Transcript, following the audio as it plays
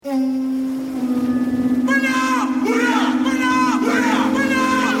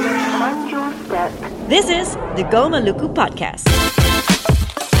This is the Go Maluku Podcast.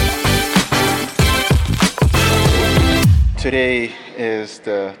 Today is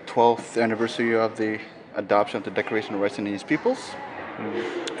the 12th anniversary of the adoption of the Declaration of Rights of Indigenous Peoples.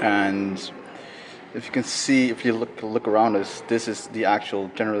 And if you can see, if you look around us, this is the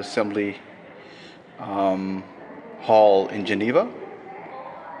actual General Assembly hall in Geneva,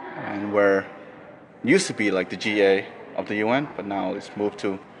 and where it used to be like the GA of the UN, but now it's moved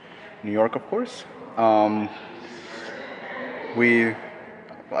to New York, of course. At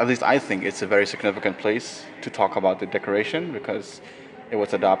least I think it's a very significant place to talk about the Declaration because it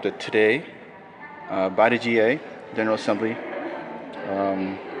was adopted today by the GA, General Assembly.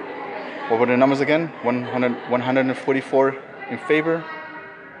 What were the numbers again? 144 in favor,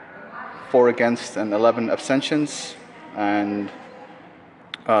 4 against, and 11 abstentions. And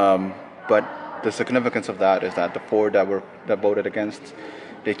but the significance of that is that the 4 that voted against,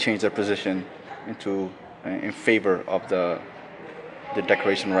 they changed their position in favor of the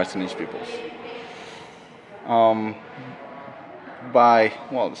Declaration of Rights of Indigenous Peoples.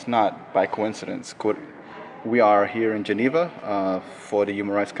 It's not by coincidence. We are here in Geneva for the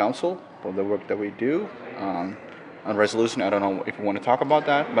Human Rights Council, for the work that we do on resolution. I don't know if you want to talk about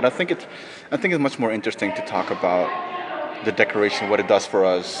that, but I think it's much more interesting to talk about the Declaration, what it does for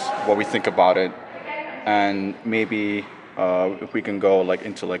us, what we think about it, and maybe if we can go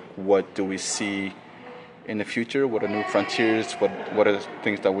into what do we see in the future, what are new frontiers, what are the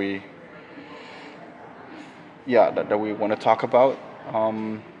things that we want to talk about,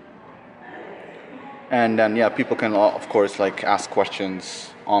 and then people can of course ask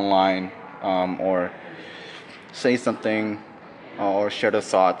questions online or say something or share their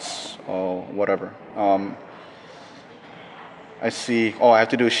thoughts or whatever. I see. I have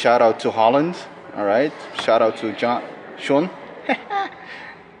to do a shout out to Holland. All right, shout out to Sean.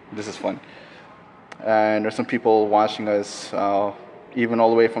 This is fun. And there's some people watching us, even all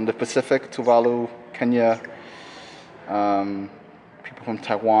the way from the Pacific, Tuvalu, Kenya. People from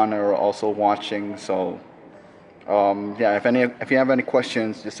Taiwan are also watching. So, if you have any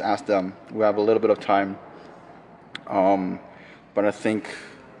questions, just ask them. We have a little bit of time. But I think,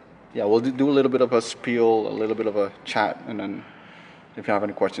 we'll do a little bit of a spiel, a little bit of a chat, and then if you have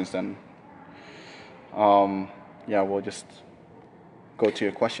any questions, then we'll just go to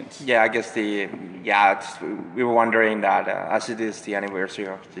your questions. Yeah, I guess we were wondering that as it is the anniversary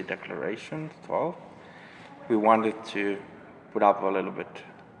of the Declaration, 12, we wanted to put up a little bit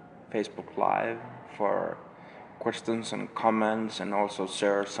Facebook Live for questions and comments and also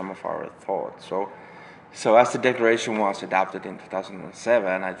share some of our thoughts. So as the Declaration was adopted in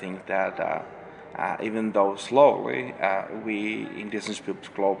 2007, I think that even though slowly, we, indigenous peoples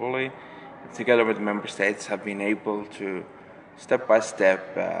globally, together with member states, have been able to step by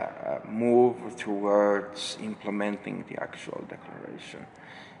step move towards implementing the actual declaration.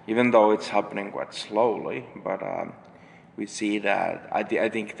 Even though it's happening quite slowly, but we see that I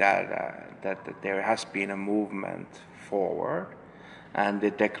think that there has been a movement forward, and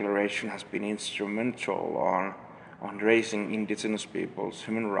the declaration has been instrumental on raising indigenous peoples'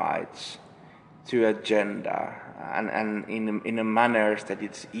 human rights to agenda and in a manner that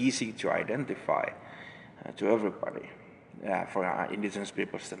it's easy to identify to everybody. For indigenous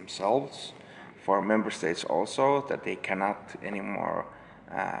peoples themselves, for member states also, that they cannot anymore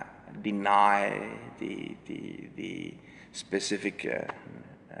deny the specific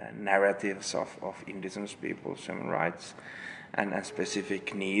narratives of indigenous peoples' human rights and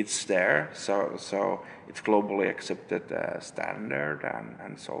specific needs there. So it's globally accepted standard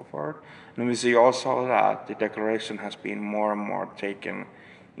and so forth. And we see also that the declaration has been more and more taken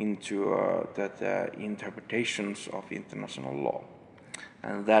into the interpretations of international law.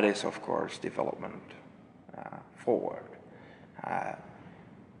 And that is, of course, development forward.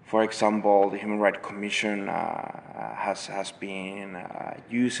 For example, the Human Rights Commission has been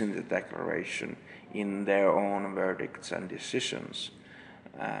using the declaration in their own verdicts and decisions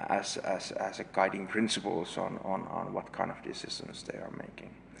as a guiding principles on what kind of decisions they are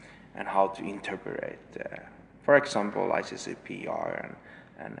making and how to interpret, for example, ICCPR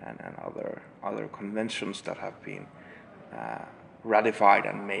and other conventions that have been ratified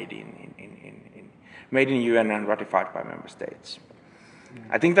and made in UN and ratified by member states.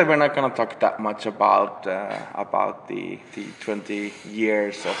 I think that we're not going to talk that much about the 20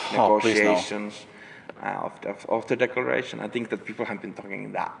 years of negotiations of the declaration. I think that people have been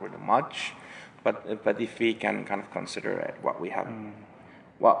talking that really much, but if we can kind of consider what we have,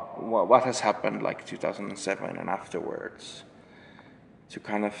 what has happened like 2007 and afterwards, to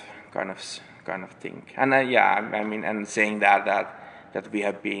kind of think. And I mean, and saying that that we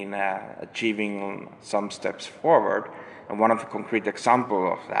have been achieving some steps forward. And one of the concrete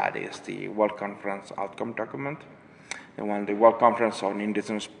examples of that is the World Conference Outcome Document. And when the World Conference on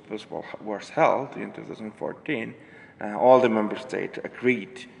Indigenous Peoples was held in 2014, all the member states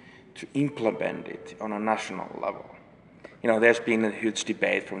agreed to implement it on a national level. There's been a huge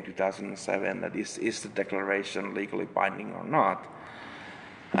debate from 2007 that is the declaration legally binding or not.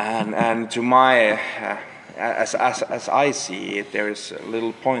 And to my, as I see it, there is a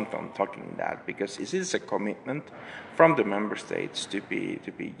little point on talking that, because it is a commitment from the member states to be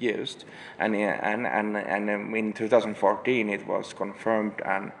used, and in 2014 it was confirmed,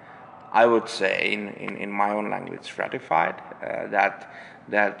 and I would say in my own language ratified, that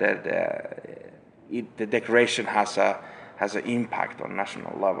the declaration has an impact on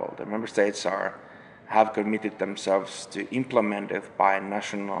national level. The member states have committed themselves to implement it by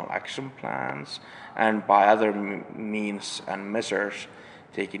national action plans and by other means and measures,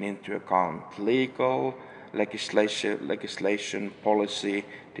 taking into account legal, legislation, policy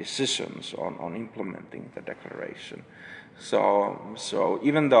decisions on implementing the declaration. So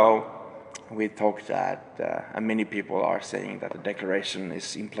even though we talk that, and many people are saying that the declaration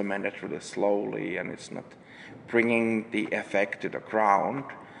is implemented really slowly and it's not bringing the effect to the ground,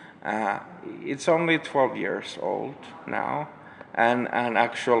 it's only 12 years old now, and an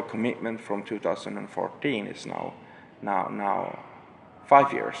actual commitment from 2014 is now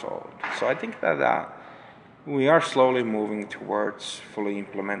 5 years old. So I think that we are slowly moving towards fully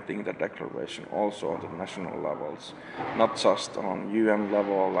implementing the declaration also on the national levels, not just on UN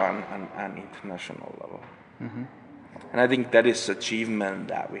level and international level. Mm-hmm. And I think that is achievement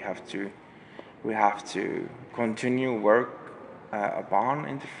that we have to continue work upon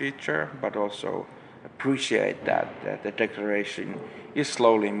in the future, but also appreciate that the declaration is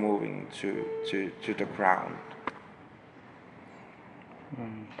slowly moving to the ground.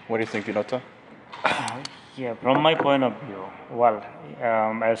 What do you think, Vinota? Yeah, from my point of view, well,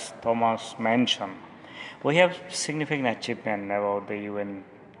 as Thomas mentioned, we have significant achievement about the UN,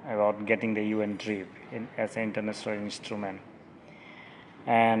 about getting the UNDRIP as an international instrument.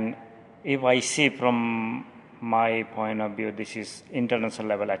 And if I see from my point of view, this is international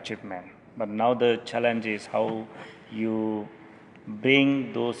level achievement. But now the challenge is how you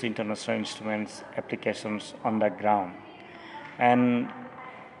bring those international instruments applications on the ground.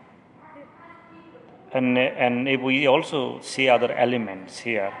 And if we also see other elements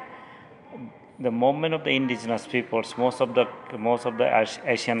here, the movement of the indigenous peoples, most of the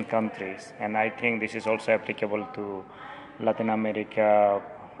Asian countries, and I think this is also applicable to Latin America,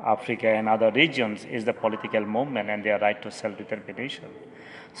 Africa, and other regions, is the political movement and their right to self-determination.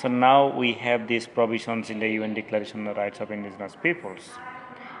 So now we have these provisions in the UN Declaration on the Rights of Indigenous Peoples,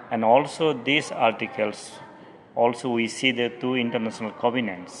 and also these articles. Also, we see the two international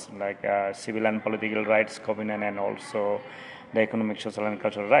covenants, like Civil and Political Rights Covenant and also the Economic, Social and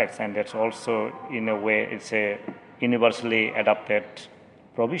Cultural Rights. And that's also, in a way, it's a universally adopted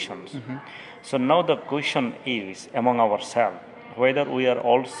provisions. Mm-hmm. So now the question is, among ourselves, whether we are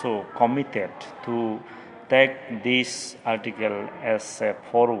also committed to take this article as a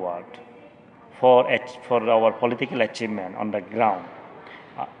forward for our political achievement on the ground.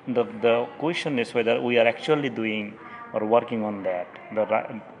 The question is whether we are actually doing or working on that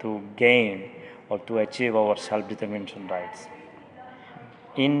to gain or to achieve our self-determination rights.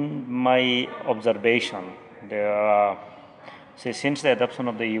 In my observation, since the adoption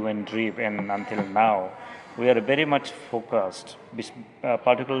of the UNDRIP and until now, we are very much focused,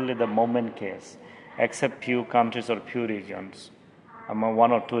 particularly the moment case, except few countries or few regions, among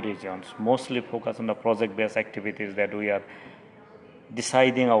one or two regions, mostly focused on the project-based activities that we are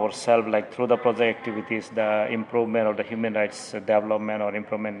deciding ourselves, like through the project activities, the improvement of the human rights development or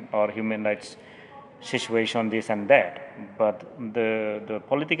improvement or human rights situation, this and that. But the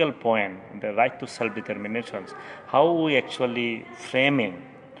political point, the right to self-determination, how we actually framing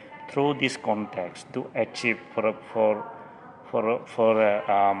through this context to achieve for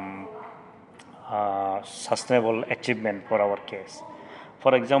sustainable achievement for our case.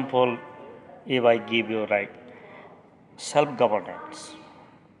 For example, if I give you like self-governance.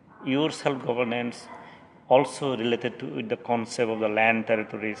 Your self-governance also related to the concept of the land,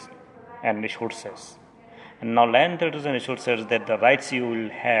 territories, and resources. And now land, territories, and resources, that the rights you will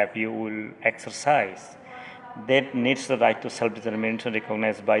have, you will exercise, that needs the right to self-determination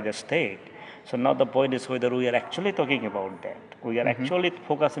recognized by the state. So now the point is whether we are actually talking about that. We are actually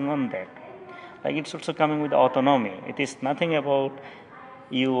focusing on that. Like it's also coming with autonomy. It is nothing about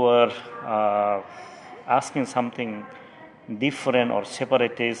you are asking something different or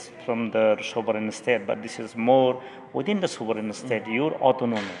separatist from the sovereign state, but this is more within the sovereign state, your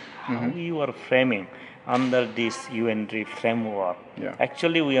autonomy, how you are framing under this UNDRIP framework. Yeah.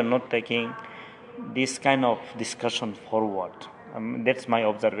 Actually, we are not taking this kind of discussion forward. That's my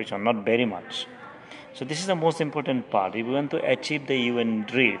observation, not very much. So this is the most important part. If we want to achieve the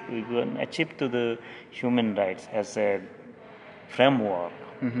UNDRIP, if we want to achieve to the human rights as a framework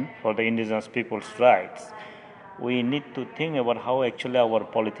for the indigenous people's rights, we need to think about how actually our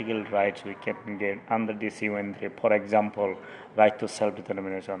political rights we can get under this UNDRIP. For example, right to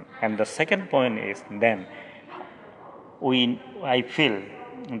self-determination. And the second point is then I feel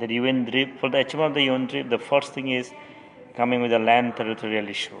that UNDRIP, for the achievement of the UNDRIP, the first thing is coming with a land territorial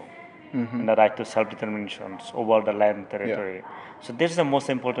issue. And the right to self-determination over the land territory. So this is the most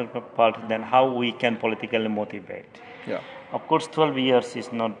important part. Then how we can politically motivate. Yeah. Of course, 12 years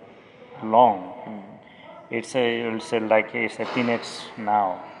is not long. It's a teenage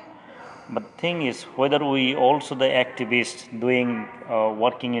now. But the thing is, whether we also the activists doing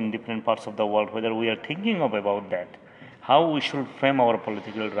working in different parts of the world, whether we are thinking about that, how we should frame our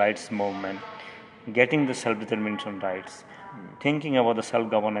political rights movement, getting the self-determination rights, thinking about the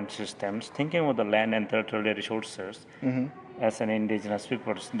self-governance systems, thinking about the land and territorial resources as an indigenous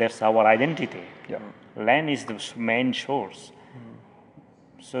people. That's our identity. Yeah. Land is the main source.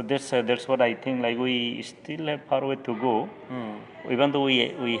 So that's what I think. Like we still have far way to go, even though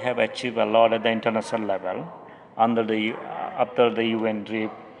we have achieved a lot at the international level. After the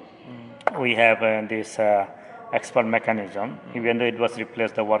UNDRIP, we have this expert mechanism. Even though it was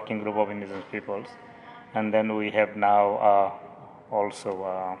replaced the working group of indigenous peoples. And then we have now also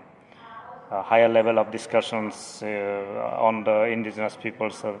a higher level of discussions on the indigenous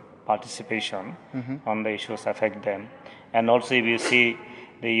people's participation on the issues affect them. And also if you see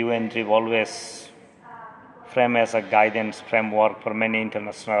the UNDRIP always frame as a guidance framework for many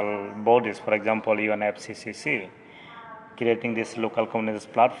international bodies, for example, UNFCCC, creating this local communities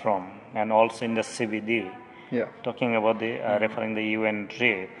platform, and also in the CBD. Yeah. Talking about the referring the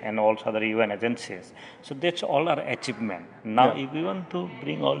UNDRIP and also other UN agencies. So that's all our achievement. Now, if we want to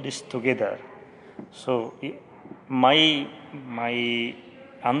bring all this together, so my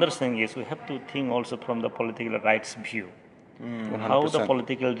understanding is we have to think also from the political rights view. How the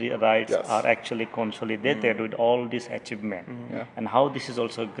political rights are actually consolidated with all this achievement, and how this is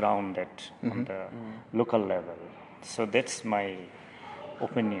also grounded on the local level. So that's my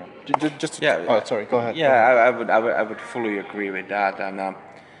opinion. Sorry, go ahead. Yeah, I would fully agree with that,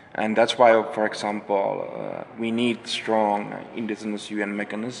 and that's why, for example, we need strong indigenous UN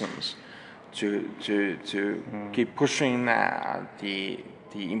mechanisms to keep pushing the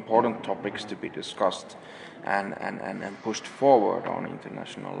important topics to be discussed and pushed forward on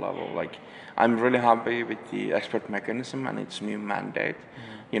international level. Like, I'm really happy with the expert mechanism and its new mandate.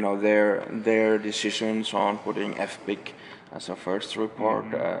 You know, their decisions on putting FPIC as a first report,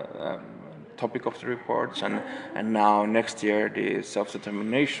 topic of the reports, and now next year the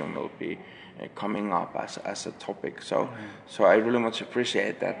self-determination will be coming up as a topic. So I really much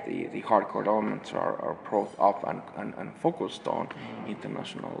appreciate that the hardcore elements are brought up and focused on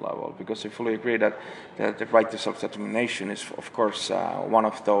international level, because I fully agree that the right to self-determination is, of course, one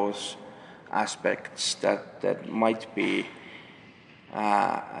of those aspects that might be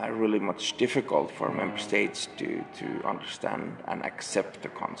really much difficult for member states to understand and accept the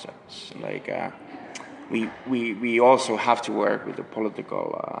concepts. Like we also have to work with the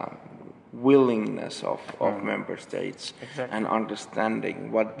political willingness of member states and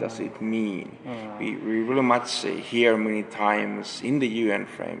understanding what does it mean. We really much hear many times in the UN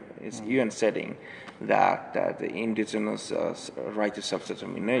UN setting that the indigenous right to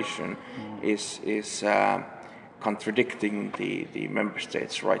self-determination is contradicting the member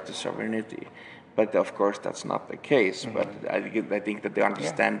states' right to sovereignty. But of course, that's not the case. But I think that the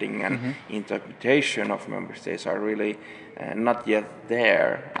understanding and interpretation of member states are really not yet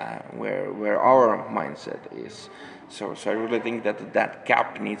there where our mindset is. So I really think that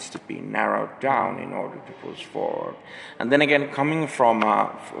gap needs to be narrowed down in order to push forward. And then again, coming from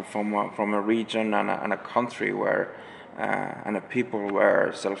a region and a country where and a people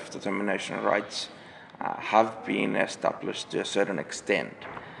where self-determination rights have been established to a certain extent.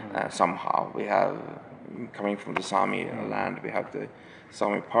 Somehow we have, coming from the Sami land, we have the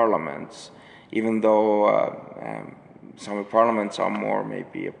Sami parliaments. Even though Sami parliaments are more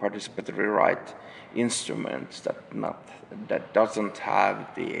maybe a participatory right instrument that doesn't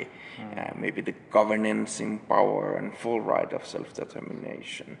have the maybe the governance in power and full right of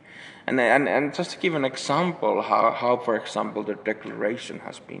self-determination. And just to give an example how for example the declaration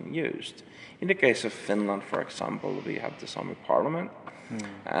has been used. In the case of Finland, for example, we have the Sami parliament,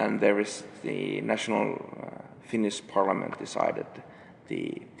 and there is the national Finnish parliament decided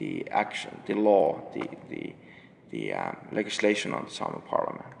the action, the law, the legislation on the Sami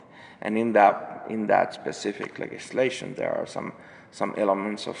parliament, and in that specific legislation there are some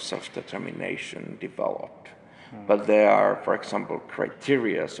elements of self-determination developed, but there are, for example,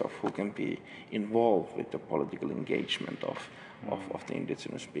 criteria of who can be involved with the political engagement of the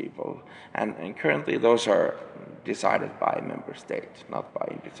indigenous people, and currently those are decided by member states, not by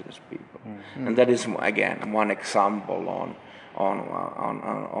indigenous people, and that is again one example on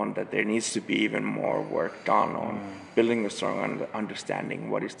that there needs to be even more work done on building a strong understanding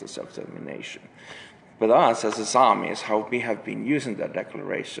what is the self-determination. But us as a Samis, how we have been using that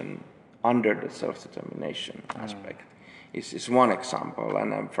declaration under the self-determination aspect is one example.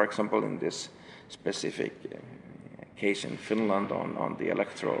 And for example, in this specific case in Finland on the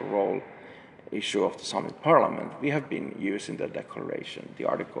electoral roll issue of the Sami parliament, we have been using the declaration, the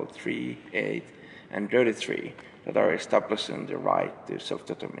Article 3, 8, and 33, that are establishing the right to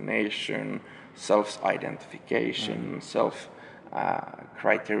self-determination, self-identification,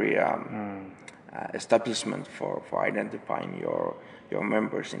 self-criteria establishment for identifying your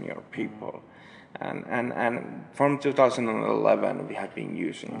members in your people. And from 2011 we have been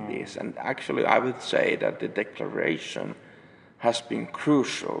using this, and actually I would say that the declaration has been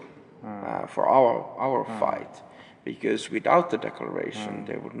crucial for our fight, because without the declaration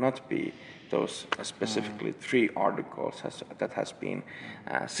there would not be those specifically 3 articles that has been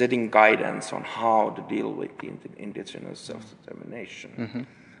setting guidance on how to deal with the indigenous self-determination.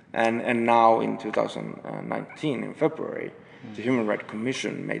 And now in 2019, in February, the Human Rights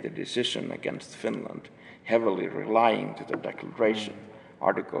Commission made a decision against Finland, heavily relying to the declaration,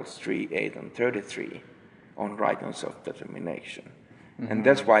 Articles 3, 8, and 33, on right and self-determination. And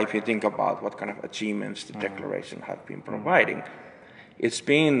that's why if you think about what kind of achievements the declaration have been providing, it's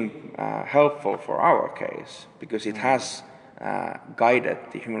been helpful for our case, because it has guided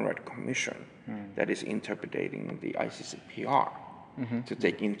the Human Rights Commission that is interpreting the ICCPR to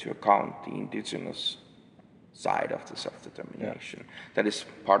take into account the indigenous side of the self-determination that is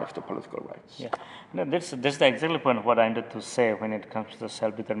part of the political rights. Yeah, no, that's the exactly point what I wanted to say when it comes to the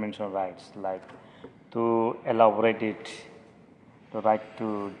self-determination rights, like to elaborate it, the right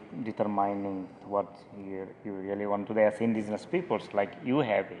to determining what you really want to do as indigenous peoples, like you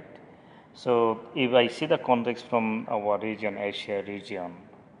have it. So if I see the context from our region, Asia region,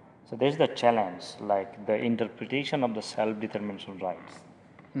 so there's the challenge, like the interpretation of the self-determination rights.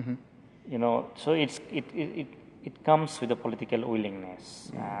 You know, so it comes with a political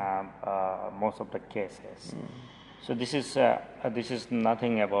willingness, most of the cases. So this is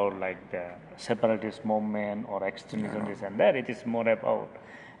nothing about like the separatist movement or extremism, this and that. It is more about,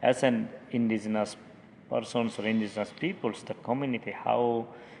 as an indigenous persons or indigenous peoples, the community, how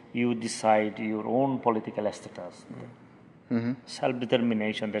you decide your own political status.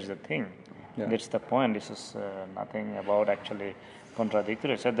 Self-determination, that's the thing. That's the point. This is nothing about actually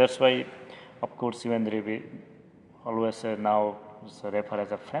contradictory. So that's why, of course, UNDRIP always now refer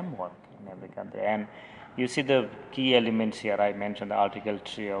as a framework in every country. And you see the key elements here. I mentioned the Article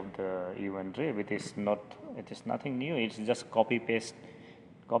 3 of the UNDRIP. It is nothing new. It's just copy pasted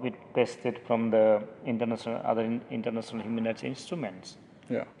from the other international human rights instruments.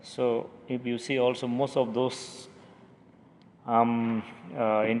 Yeah. So if you see also most of those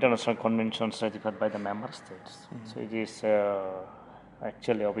international conventions ratified by the member states. So it is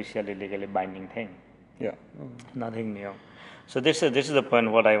actually officially legally binding thing. Yeah. Nothing new. So this is the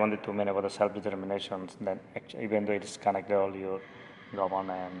point what I wanted to mean about the self-determination, that actually, even though it is connected all your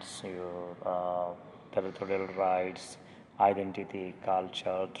governance, your territorial rights, identity,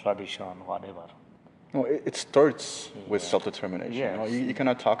 culture, tradition, whatever. No, it starts with self-determination. Yes. You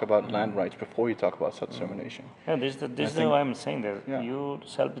cannot talk about land rights before you talk about self-determination. Yeah, this is why I'm saying that your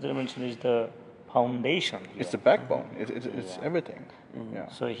self-determination is the foundation. Here. It's the backbone. It's everything. Yeah.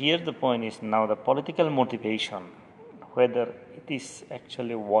 So here the point is now the political motivation, whether it is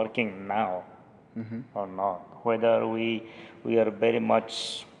actually working now or not, whether we are very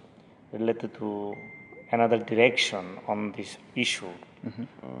much related to another direction on this issue,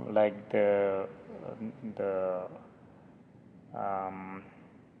 like the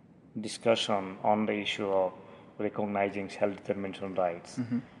discussion on the issue of recognizing self-determination rights,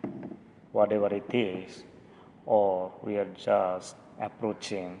 whatever it is, or we are just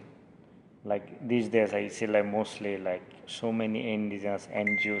approaching. Like these days, I see like mostly like so many indigenous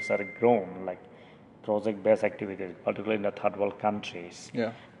NGOs are grown, like project-based activities, particularly in the third world countries.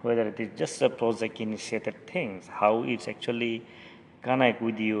 Yeah. Whether it is just a project-initiated things, how it's actually connect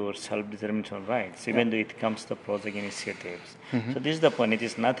with your self-determination rights, even though it comes to project initiatives. So this is the point. It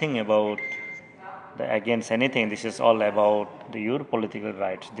is nothing about against anything. This is all about your political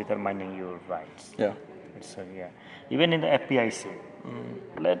rights, determining your rights. Yeah. Yeah. Even in the FPIC,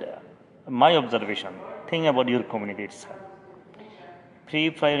 my observation, think about your community itself.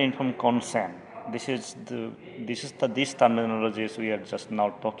 Pre-prior informed consent. These terminologies we are just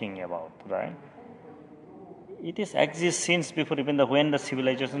now talking about, right? It is exists since before even when the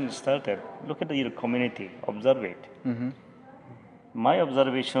civilization started. Look at your community, observe it. My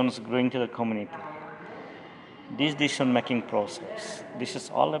observations growing to the community. This decision making process. This is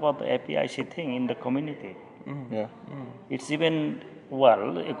all about the APIC thing in the community. Yeah. It's even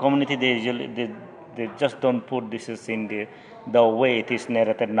a community they just don't put this is in the way it is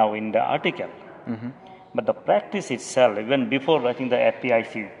narrated now in the article. But the practice itself, even before writing the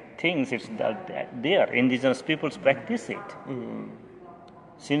APIC things, it's there. Indigenous peoples practice it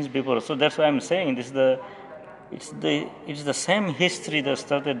since before. So that's why I'm saying it's the same history that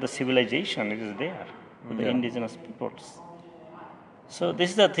started the civilization. It is there with the indigenous peoples. So this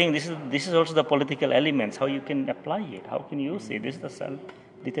is the thing. This is also the political elements. How you can apply it. How can you use it. This is the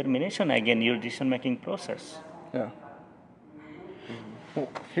self-determination again. Your decision-making process. Yeah. Well,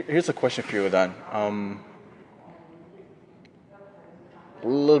 here's a question for you then. A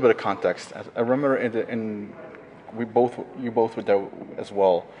little bit of context. I remember you both were there as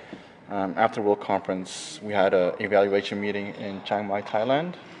well. After World Conference, we had an evaluation meeting in Chiang Mai,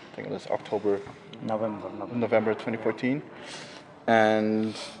 Thailand. I think it was November 2014.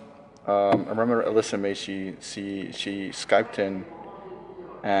 And I remember Alyssa May, she Skyped in,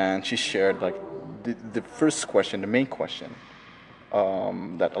 and she shared like the first question, the main question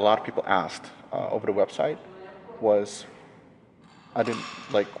that a lot of people asked over the website was,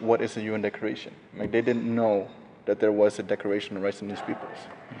 what is the UN Declaration? Like they didn't know that there was a Declaration on Rights of Indigenous Peoples.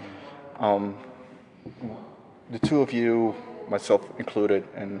 The two of you, myself included,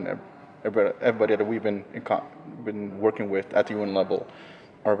 and everybody that we've been working with at the UN level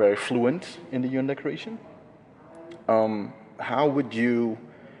are very fluent in the UN Declaration. How would you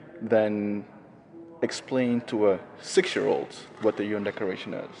then explain to a 6-year-old what the UN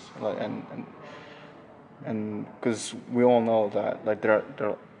Declaration is? And because we all know that like there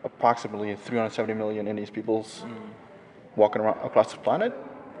are approximately 370 million Indigenous peoples walking around across the planet.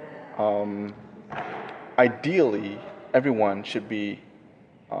 Ideally, everyone should be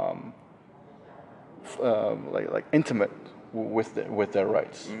like intimate with their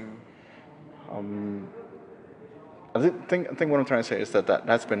rights. I think what I'm trying to say is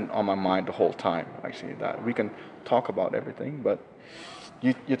that's been on my mind the whole time. Actually, that we can talk about everything, but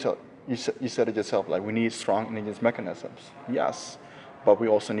you said it yourself. Like we need strong indigenous mechanisms. Yes, but we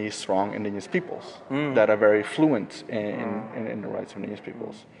also need strong indigenous peoples that are very fluent in the rights of indigenous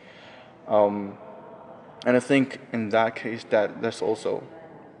peoples. And I think in that case that there's also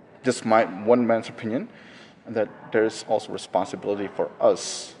just my one man's opinion, that there's also responsibility for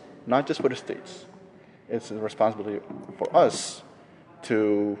us, not just for the states. It's a responsibility for us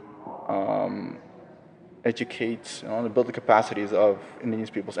to educate, build the capacities of indigenous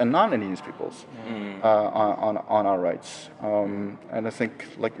peoples and non-indigenous peoples on our rights. And I think,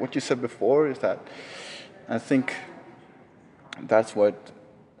 like what you said before, is that I think that's what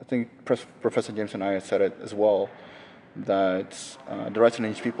I think Professor James and I had said it as well, that the rights of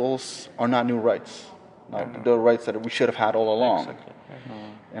indigenous peoples are not new rights. Like the rights that we should have had all along. Exactly.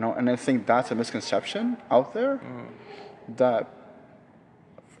 And I think that's a misconception out there, that,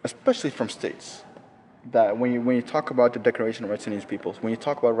 especially from states, that when you talk about the Declaration of Rights of Indigenous Peoples, when you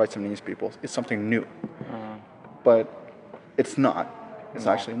talk about rights of Indigenous peoples, it's something new, but it's not. It's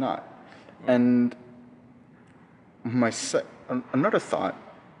actually not. And another thought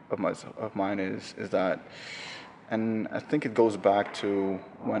of mine is that. And I think it goes back to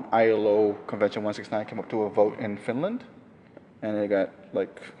when ILO Convention 169 came up to a vote in Finland, and it got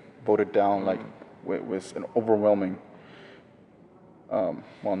voted down with an overwhelming,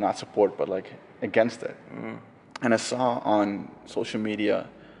 not support, but against it. And I saw on social media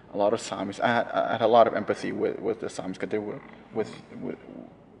a lot of Samis. I had a lot of empathy with the Samis, because they were with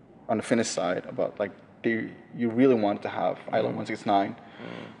on the Finnish side about you really wanted to have ILO 169.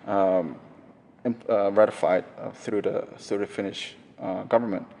 Ratified through the Finnish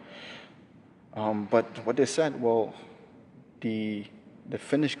government, but what they said, well, the the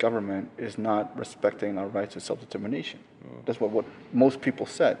Finnish government is not respecting our rights to self-determination. That's what most people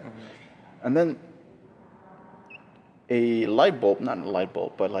said. And then a light bulb, not a light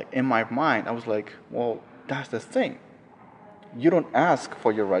bulb, but like in my mind, I was like, well, that's the thing. You don't ask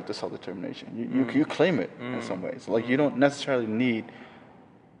for your right to self-determination. You claim it in some ways. Like you don't necessarily need.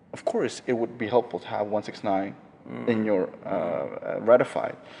 Of course, it would be helpful to have 169 in your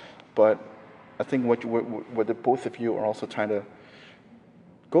ratified, but I think what the both of you are also trying to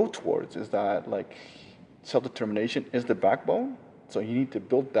go towards is that like self-determination is the backbone. So you need to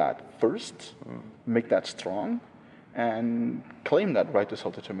build that first, make that strong, and claim that right to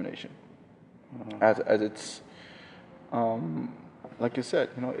self-determination as it's. Like you said,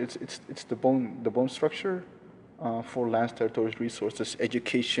 it's the bone structure for lands, territories, resources,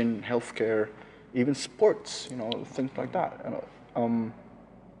 education, healthcare, even sports, things like that.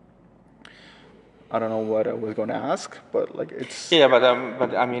 I don't know what I was going to ask, but like it's. Yeah,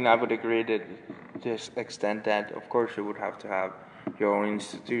 but I mean, I would agree that to this extent that of course you would have to have your own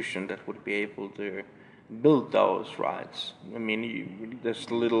institution that would be able to build those rights. I mean, there's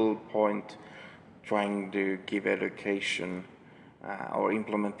little point trying to give education or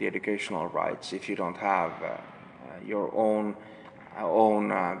implement the educational rights if you don't have your own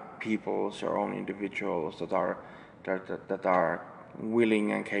peoples, your own individuals that are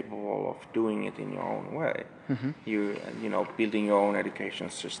willing and capable of doing it in your own way. You building your own education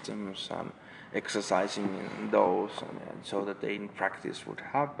systems and exercising in those, and so that they in practice would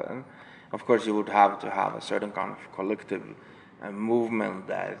happen. Of course, you would have to have a certain kind of collective movement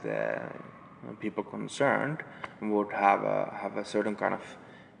that people concerned would have a certain kind of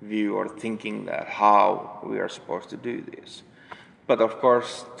view or thinking that how we are supposed to do this. But of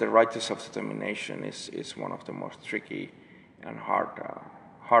course, the right to self-determination is one of the most tricky and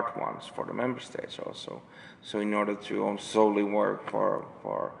hard ones for the member states also. So in order to solely work for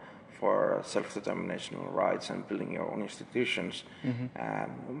self-determination rights and building your own institutions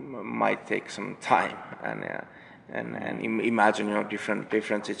might take some time and imagine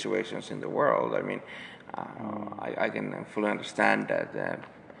different situations in the world. I mean, I can fully understand that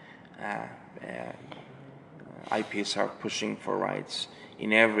IPs are pushing for rights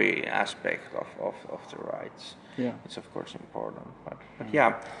in every aspect of the rights. Yeah. It's of course important, but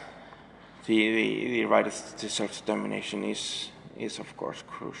yeah, the right to self-determination is of course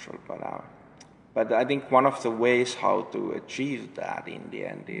crucial. But I think one of the ways how to achieve that in the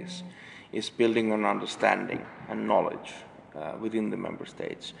end is building an understanding and knowledge within the member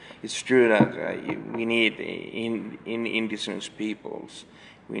states. It's true that we need in indigenous peoples,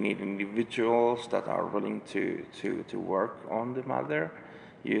 we need individuals that are willing to work on the matter,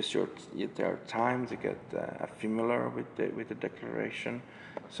 use their time to get familiar with the declaration,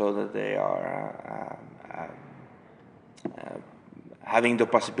 so that they are having the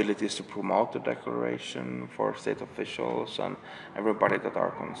possibilities to promote the declaration for state officials and everybody that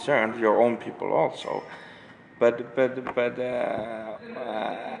are concerned, your own people also. But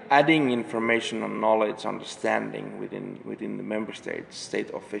adding information and knowledge, understanding within the member states,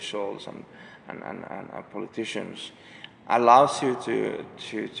 state officials and politicians, allows you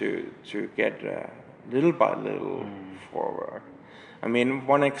to get little by little forward. I mean,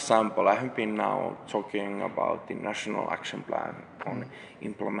 one example, I have been now talking about the National Action Plan on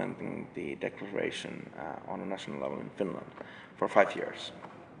implementing the declaration on a national level in Finland for 5 years.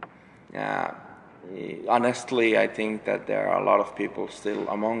 Honestly, I think that there are a lot of people still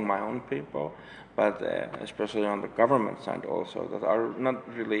among my own people, but especially on the government side also, that are not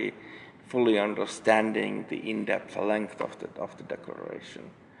really fully understanding the in-depth length of the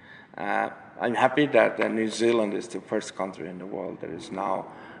declaration. I'm happy that New Zealand is the first country in the world that is now,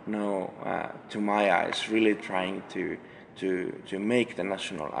 to my eyes, really trying to make the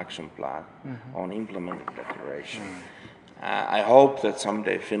National Action Plan on implementing the declaration. I hope that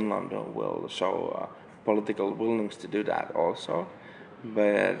someday Finland will show political willingness to do that also,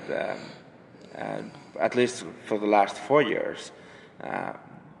 but at least for the last 4 years,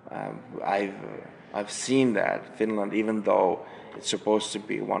 I've seen that Finland, even though it's supposed to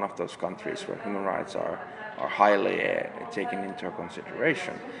be one of those countries where human rights are highly taken into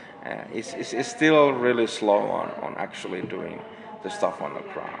consideration, is still really slow on actually doing the stuff on the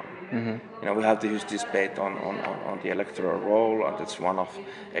ground. We have to use this debate on the electoral roll, and it's one of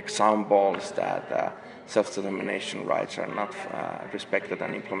examples that self-determination rights are not respected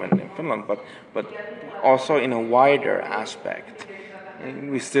and implemented in Finland, but also in a wider aspect,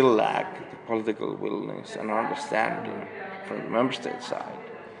 we still lack the political willingness and understanding from the member state side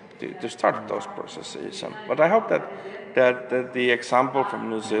to start those processes. But I hope that the example from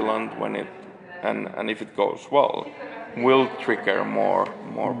New Zealand, when it and if it goes well, will trigger more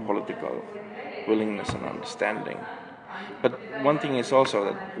political willingness and understanding. But one thing is also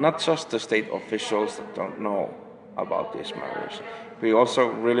that not just the state officials that don't know about these matters, we also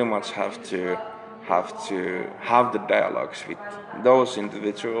really much have to have the dialogues with those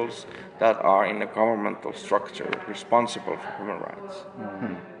individuals that are in a governmental structure responsible for human rights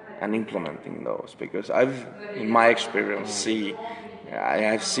and implementing those. Because I've, in my experience, I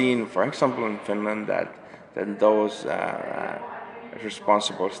have seen, for example, in Finland that those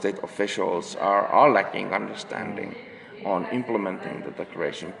responsible state officials are lacking understanding on implementing the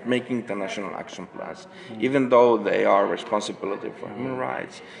declaration, making the national action plans, even though they are responsibility for human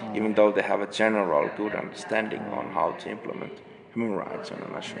rights, even though they have a general good understanding on how to implement human rights on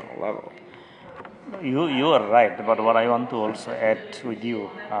a national level. You are right, but what I want to also add with you,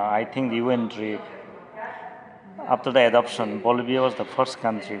 I think the UNDRIP, after the adoption, Bolivia was the first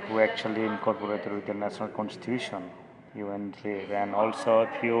country who actually incorporated with the national constitution, UNDRIP, and also a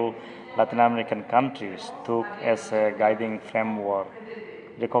few Latin American countries took as a guiding framework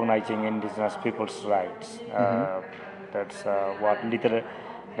recognizing indigenous people's rights. That's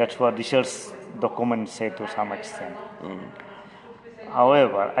that's what research documents say to some extent.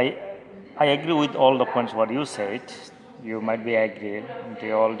 However, I agree with all the points what you said. You might be agree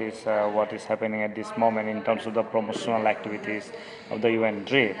to all this what is happening at this moment in terms of the promotional activities of the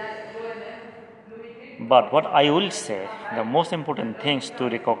UNDRIP. But what I will say, the most important things to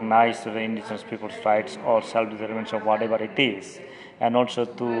recognize the indigenous people's rights or self-determination, whatever it is, and also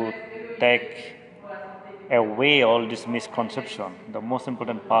to take away all this misconception. The most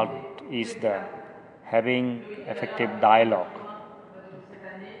important part is the having effective dialogue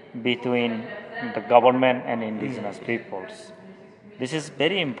between the government and indigenous peoples. This is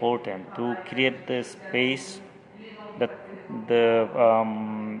very important to create the space, that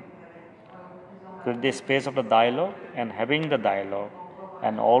the space of the dialogue and having the dialogue,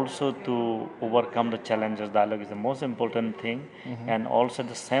 and also to overcome the challenges. Dialogue is the most important thing, and also at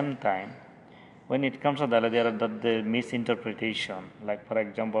the same time, when it comes to dialogue, there are the misinterpretation. Like for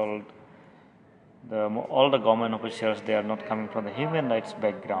example, all the government officials, they are not coming from the human rights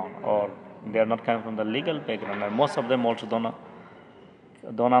background, or they are not coming from the legal background, and most of them also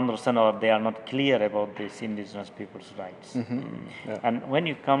don't understand, or they are not clear about these indigenous people's rights. And when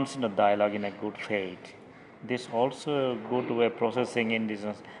it comes in a dialogue in a good faith, this also a good way of processing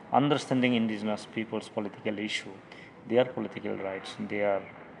understanding indigenous people's political issue, their political rights, their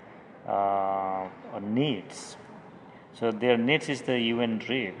needs. So their needs is the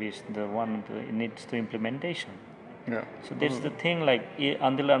UNDRIP is the one that needs to implementation. Yeah. So that's the thing. Like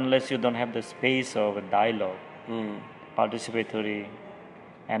unless you don't have the space of a dialogue, participatory,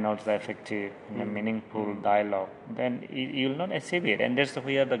 and also effective, meaningful dialogue, then you will not achieve it. And that's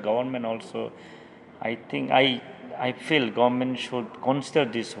where the government also, I feel government should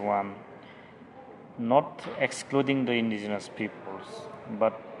consider this one, not excluding the indigenous peoples,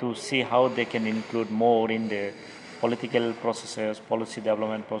 but to see how they can include more in the political processes, policy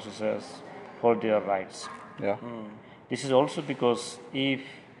development processes for their rights. Yeah. This is also because if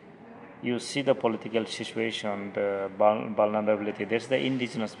you see the political situation, the vulnerability, there's the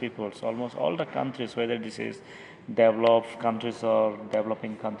indigenous peoples, almost all the countries, whether this is developed countries or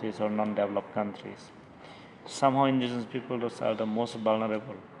developing countries or non-developed countries, somehow indigenous peoples are the most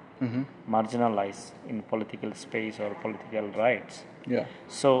vulnerable, marginalized in political space or political rights. Yeah.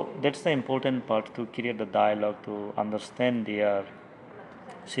 So that's the important part, to create the dialogue, to understand their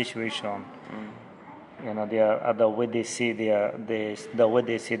situation. The way they see the way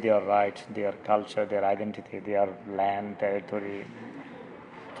they see their rights, their culture, their identity, their land, territory,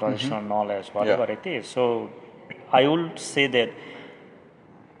 traditional knowledge, whatever it is. So I would say that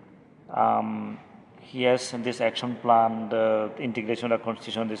yes, this action plan, the integration of the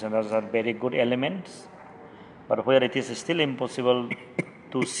constitution, these and those are very good elements. But where it is still impossible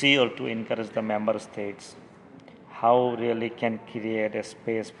to see or to encourage the member states, how really can create a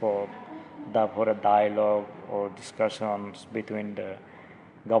space for a dialogue or discussions between the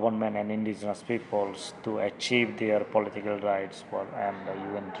government and indigenous peoples to achieve their political rights and the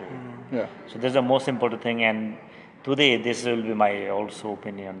UNDRIP. Yeah. So that's the most important thing. And today, this will be my also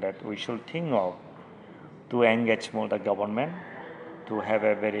opinion, that we should think of to engage more the government, to have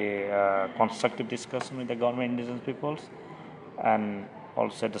a very constructive discussion with the government, indigenous peoples, and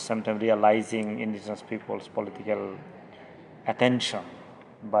also at the same time realizing indigenous people's political attention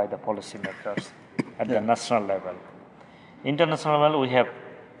by the policymakers at the national level. International level, we have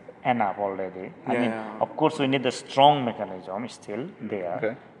enough already. I mean, of course, we need a strong mechanism still there.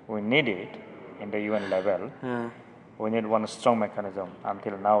 Okay. We need it in the UN level. We need one strong mechanism.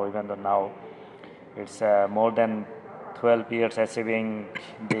 Until now, even though now it's more than 12 years achieving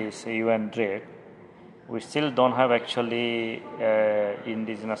this UNDRIP, we still don't have actually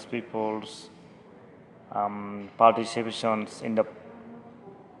indigenous peoples' participations in the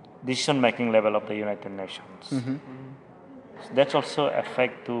decision-making level of the United Nations. So that's also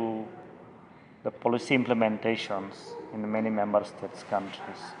affect to the policy implementations in many member states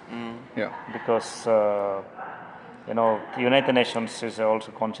countries. Yeah. Because the United Nations is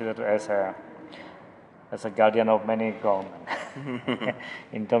also considered as a guardian of many governments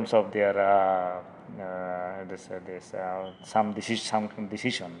in terms of their some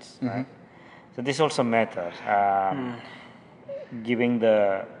decisions. Right? So this also matters. Giving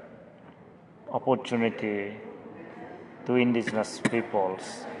the opportunity to indigenous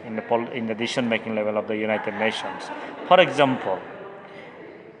peoples in the decision-making level of the United Nations. For example,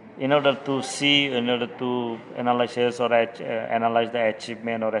 in order to analyze the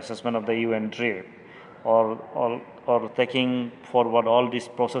achievement or assessment of the UNDRIP, or taking forward all these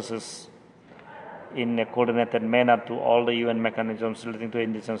processes in a coordinated manner to all the UN mechanisms relating to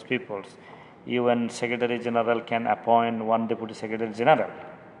indigenous peoples, UN Secretary General can appoint one Deputy Secretary General.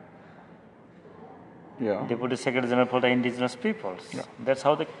 Yeah. Deputy Secretary General for the indigenous peoples. Yeah. That's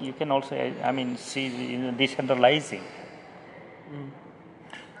how you can also, see decentralizing.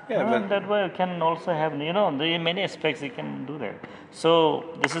 Yeah, but That way you can also have, in many aspects you can do that. So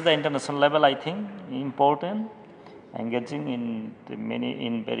this is the international level, I think, important, engaging in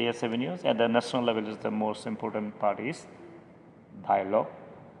various avenues. At the national level is the most important part is dialogue.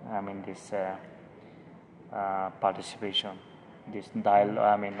 This participation, this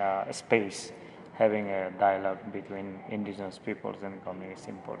dialogue, space, having a dialogue between indigenous peoples and communities is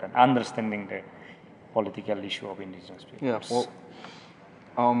important. Understanding the political issue of indigenous peoples. yeah, well,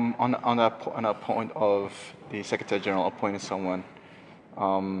 on that point of the Secretary General appointing someone,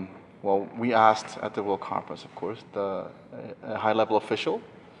 well, we asked at the World Conference, of course, a high-level official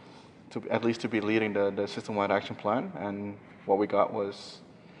to at least to be leading the system-wide action plan, and what we got was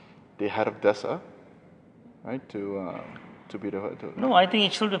the head of DESA, right, to be the. No, I think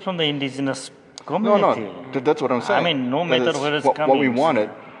it should be from the indigenous No, community. no, that's what I'm saying. No matter where it's coming.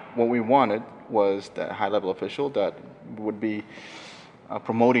 What we wanted was the high-level official that would be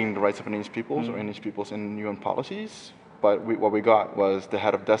promoting the rights of indigenous peoples or indigenous peoples in UN policies. But what we got was the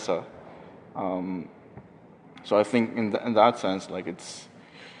head of DESA. So I think in that sense, I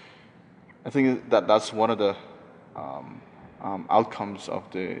think that's one of the outcomes of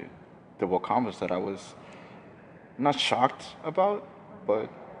the World Conference that I was not shocked about, but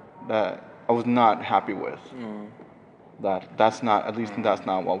that I was not happy with. That's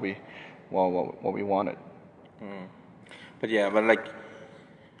not what we wanted. But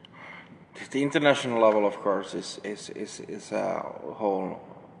the international level, of course, is a whole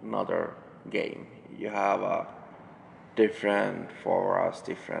another game. You have different forums,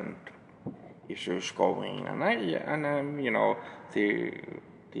 different issues going,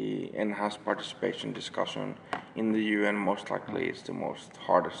 the enhanced participation discussion in the UN most likely is the most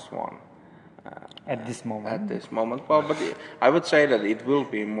hardest one. At this moment. Well, but I would say that it will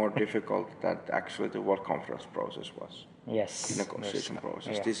be more difficult than actually the World Conference process was. Yes. The negotiation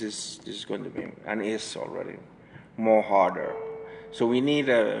process. Yeah. This is going to be and is already more harder. So we need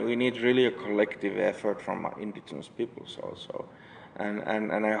really a collective effort from indigenous peoples also, and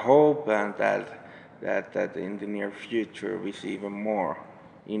I hope that in the near future we see even more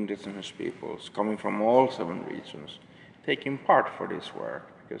indigenous peoples coming from all 7 regions taking part for this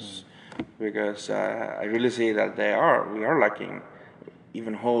work because I really see that we are lacking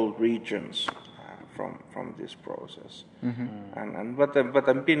even whole regions from this process. But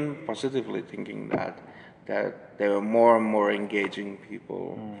I've been positively thinking that there are more and more engaging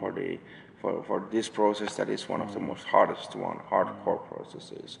people for this process that is one of the most hardcore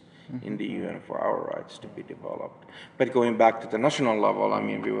processes in the UN for our rights to be developed. But going back to the national level,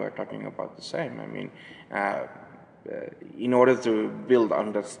 we were talking about the same. In order to build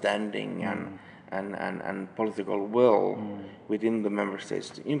understanding and political will within the member states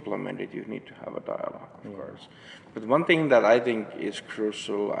to implement it, you need to have a dialogue, of course. But one thing that I think is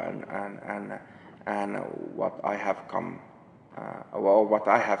crucial and what I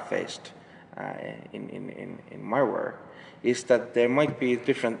have faced in my work is that there might be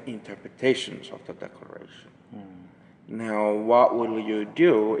different interpretations of the declaration. Now, what will you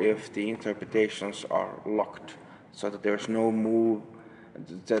do if the interpretations are locked, so that there's no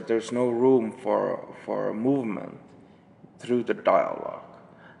room for movement through the dialogue?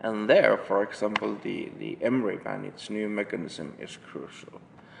 And there, for example, the UNDRIP and its new mechanism is crucial,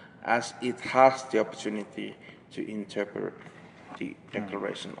 as it has the opportunity to interpret the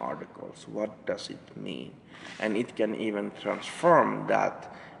declaration articles. What does it mean? And it can even transform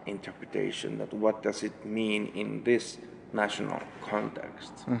that interpretation, that what does it mean in this national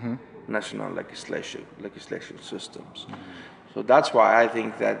context, national legislation systems. So that's why I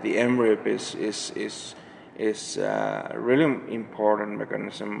think that the UNDRIP is a really important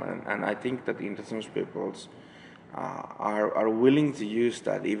mechanism, and I think that the indigenous peoples are willing to use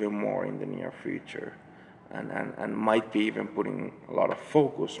that even more in the near future, and might be even putting a lot of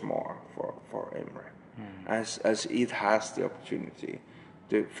focus more for UNDRIP, as it has the opportunity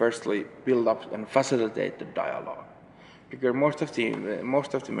to firstly build up and facilitate the dialogue. Because most of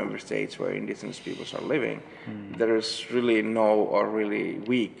the member states where indigenous peoples are living, there is really no or really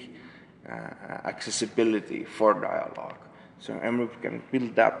weak accessibility for dialogue. So UNDRIP can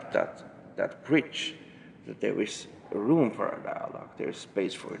build up that bridge, that there is room for a dialogue, there is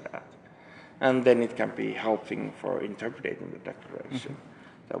space for that, and then it can be helping for interpreting the declaration.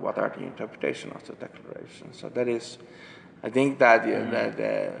 So what are the interpretations of the declaration? So that is, I think that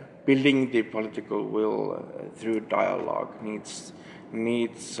building the political will through dialogue needs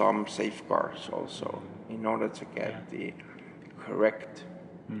some safeguards also in order to get the correct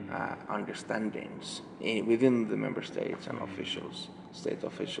understandings within the member states and officials, state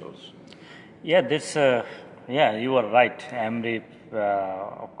officials. Yeah, this. You are right. UNDRIP,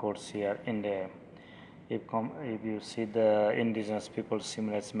 of course, here in the if you see the indigenous people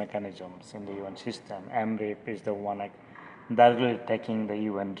simulate mechanisms in the UN system, UNDRIP is the one directly taking the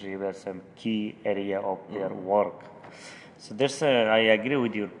UNDRIP as a key area of their work. So that's I agree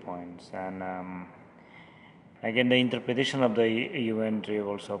with your points, and again the interpretation of the UNDRIP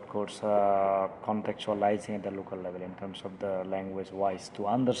also, of course, contextualizing at the local level in terms of the language wise to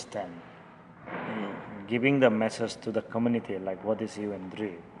understand. Giving the message to the community, like what is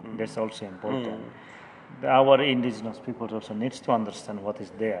UNDRIP, that's also important. Our indigenous people also needs to understand what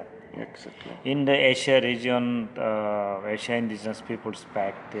is there. Exactly. In the Asia region, Asia Indigenous Peoples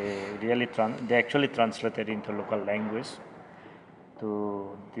Pact, they actually translated into local language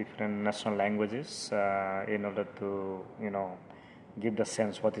to different national languages in order to give the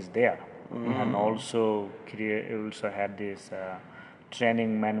sense what is there, and also had this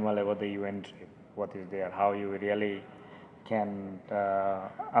training manual about the UNDRIP, what is there, how you really can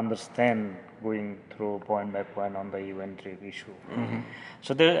understand going through point by point on the UNDRIP issue.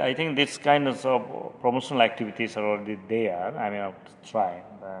 So I think this kind of promotional activities are already there. I mean, I'll try,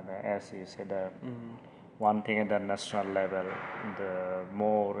 but as you said, one thing at the national level, the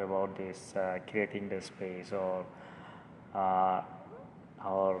more about this creating the space or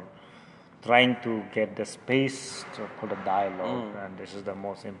trying to get the space for the dialogue, and this is the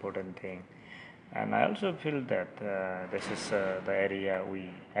most important thing. And I also feel that this is the area we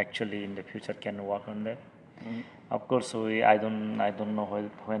actually in the future can work on that. Of course, I don't know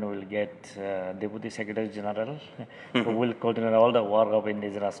when we'll get Deputy Secretary General who will coordinate all the work of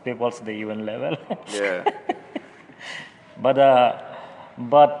indigenous peoples at the UN level. Yeah. But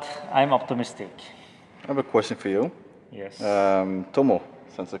I'm optimistic. I have a question for you. Yes. Tomo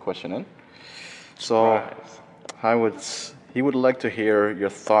sends a question in. So he would like to hear your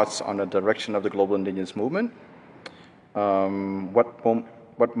thoughts on the direction of the global indigenous movement.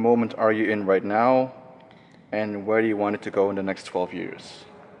 What moment are you in right now, and where do you want it to go in the next 12 years?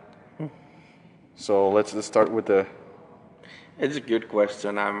 So let's start with the. It's a good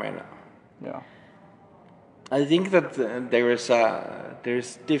question. I mean, Yeah. I think that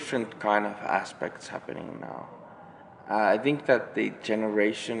there's different kind of aspects happening now. I think that the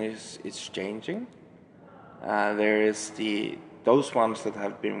generation is changing. There is those ones that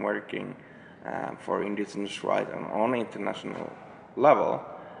have been working for indigenous rights on international level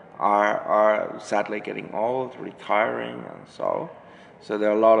are sadly getting old, retiring, and so there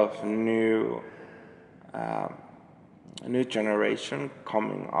are a lot of new generation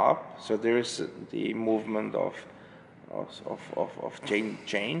coming up. So there is the movement of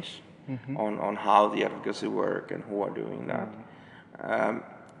change on how the advocacy work and who are doing that.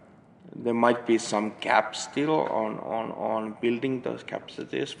 There might be some gaps still on building those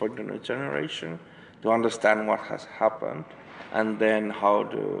capacities for the new generation to understand what has happened, and then how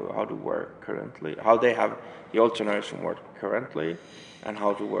to work currently, how they have the old generation work currently, and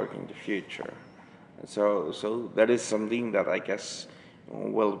how to work in the future. So that is something that I guess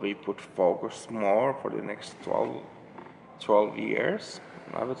will be put focus more for the next 12 years,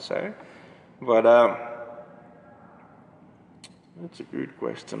 I would say. But that's a good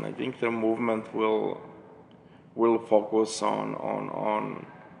question. I think the movement will focus on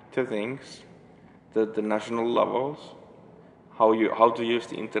two things: the national levels, how to use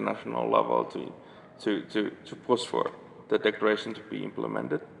the international level to push for the declaration to be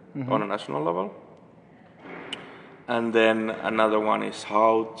implemented on a national level. And then another one is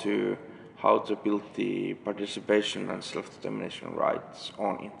how to build the participation and self-determination rights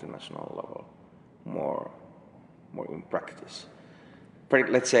on international level more in practice.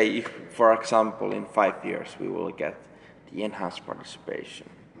 Let's say if, for example, in 5 years we will get the enhanced participation.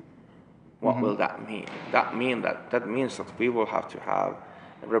 What will that mean? That means that we will have to have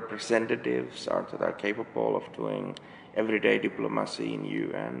representatives that are capable of doing everyday diplomacy in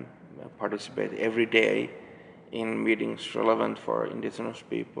UN, participate every day in meetings relevant for indigenous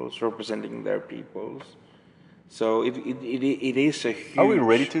peoples, representing their peoples. So it is a huge... Are we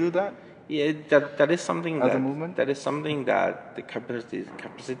ready to do that? Yeah, that is something as a movement? That is something that the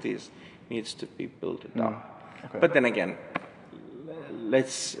capacities needs to be built up. Okay. But then again,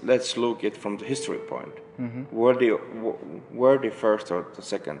 let's look at from the history point. Were the first or the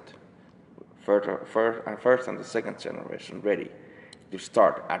second, first and the second generation ready to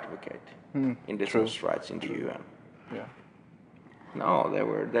start advocating indigenous rights in the UN? Yeah. No,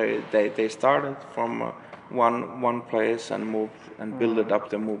 they started from one place and moved and built up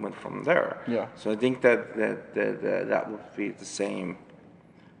the movement from there. Yeah. So I think that would be the same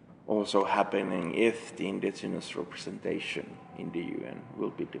also happening if the indigenous representation in the UN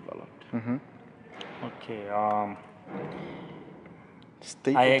will be developed. Okay.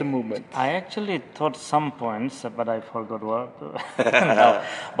 State of the movement. I actually thought some points, but I forgot what. No.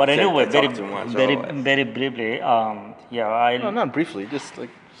 But anyway, very briefly. No, not briefly. Just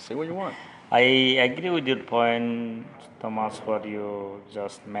like say what you want. I agree with your point, Thomas, what you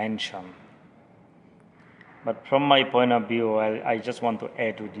just mentioned. But from my point of view, I just want to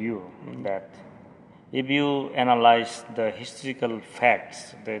add with you that if you analyze the historical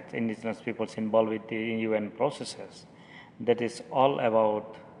facts that indigenous peoples involved with the UN processes, that is all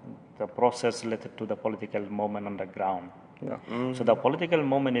about the process related to the political movement on the ground. Yeah. So the political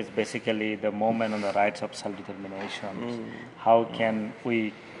movement is basically the movement on the rights of self-determination. How can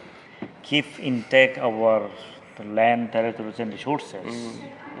we keep intact our land, territories, and resources?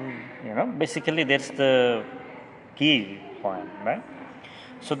 Basically that's the key point, right?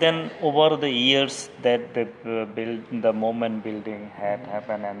 So then over the years that the movement building had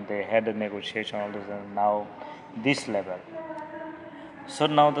happened and they had a negotiation, all this, and now this level. So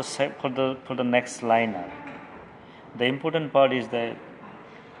now for the next liner, the important part is that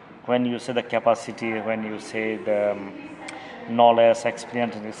when you say the capacity, when you say the knowledge,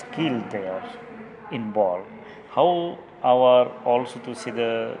 experience, and skill there involved, how our also to see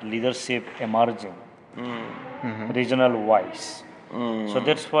the leadership emerging regional wise. So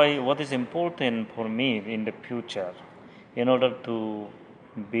that's why what is important for me in the future, in order to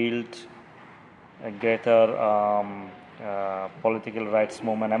build a greater political rights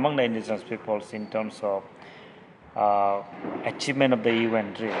movement among the indigenous peoples in terms of achievement of the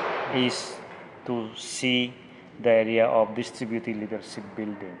UNDRIP is to see the area of distributive leadership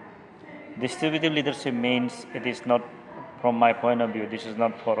building. Distributive leadership means it is not, from my point of view, this is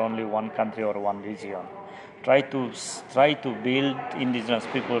not for only one country or one region. Try to build indigenous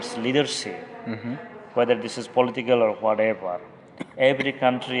people's leadership, whether this is political or whatever. Every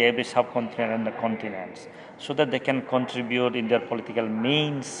country, every subcontinent and the continents, so that they can contribute in their political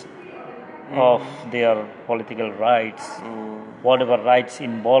means of their political rights, whatever rights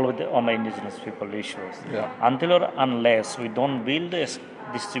involved on the indigenous people issues. Yeah. Until or unless we don't build a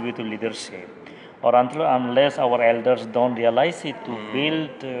distributive leadership, or until or unless our elders don't realize it to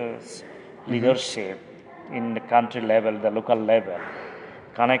build leadership in the country level, the local level,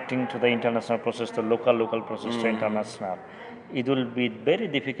 connecting to the international process, the local process to international, it will be very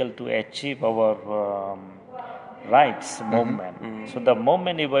difficult to achieve our rights movement. So the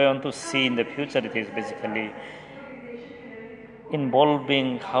movement, if I want to see in the future, it is basically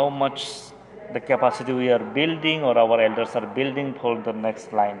involving how much the capacity we are building or our elders are building for the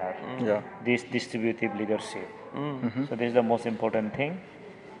next liner. This distributive leadership. So this is the most important thing.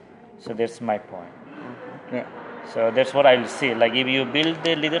 So that's my point. Yeah. So that's what I'll see. Like if you build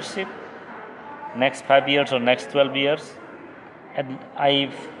the leadership, next 5 years or next 12 years, and I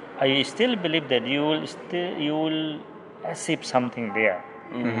still believe that you will achieve something there.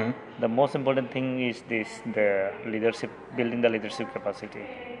 The most important thing is the leadership, building the leadership capacity.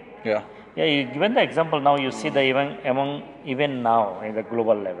 Yeah. Yeah, given the example now, you see the even now in the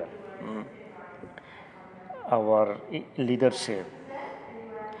global level, our leadership.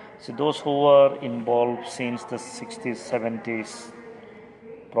 So those who were involved since the 60s, 70s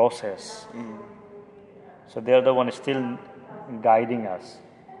process, so they are the ones still guiding us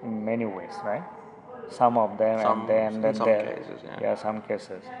in many ways, right? Some of them, Some cases, some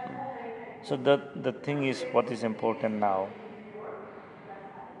cases. So the thing is, what is important now,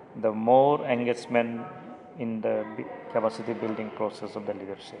 the more engagement in the capacity building process of the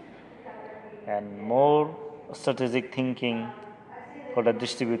leadership and more strategic thinking for the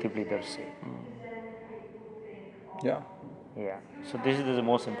distributive leadership. Yeah. Yeah, so this is the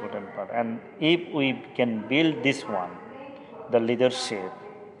most important part. And if we can build this one, the leadership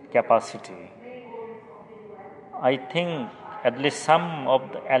capacity, I think at least some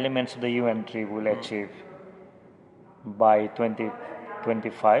of the elements of the UNDRIP will achieve by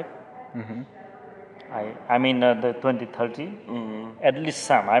 2025. I mean the 2030. At least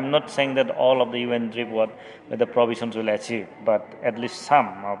some. I'm not saying that all of the UNDRIP what the provisions will achieve, but at least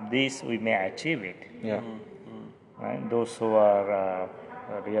some of these we may achieve it. Yeah. Right? Those who are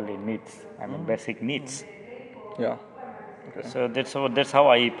really needs, I mean basic needs. Yeah. Okay. So that's how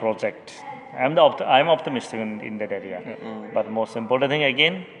I project. I'm optimistic in that area. But most important thing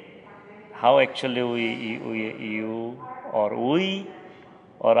again, how actually we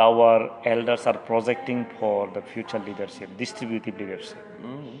or our elders are projecting for the future leadership, distributive leadership.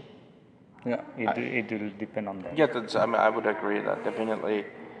 Yeah. It will depend on that. Yeah, I would agree that definitely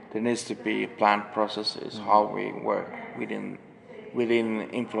there needs to be planned processes how we work within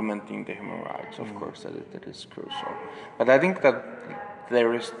implementing the human rights. Of course, that is crucial. But I think that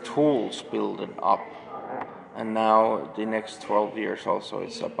there is tools building up, and now the next 12 years also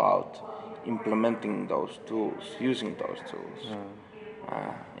is about implementing those tools, using those tools.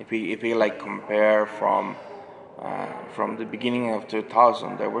 If we like compare from the beginning of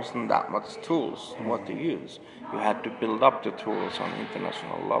 2000, there wasn't that much tools what to use. You had to build up the tools on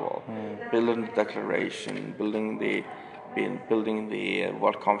international level, building the declaration, building the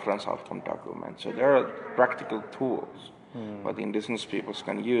World Conference outcome document. So there are practical tools what the indigenous peoples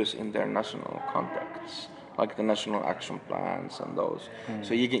can use in their national contexts, like the national action plans and those.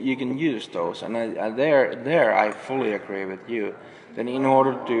 So you can use those, and there I fully agree with you. Then in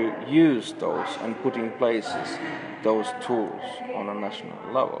order to use those and put in places those tools on a national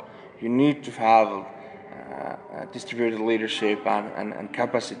level, you need to have distributed leadership and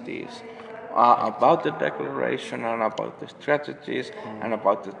capacities about the declaration and about the strategies and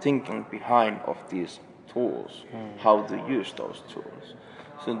about the thinking behind of these tools, how to use those tools.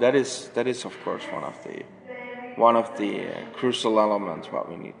 So that is of course one of the crucial elements what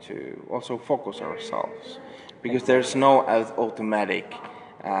we need to also focus ourselves, because there's no automatic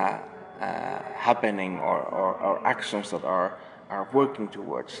happening or actions that are working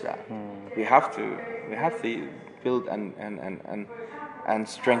towards that. We have to build and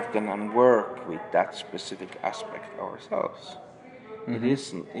strengthen and work with that specific aspect ourselves. It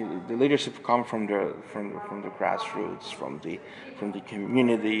is the leadership comes from the grassroots, from the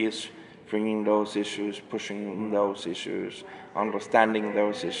communities, bringing those issues, pushing those issues, understanding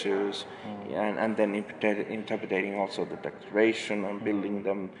those issues, and then interpreting also the declaration and building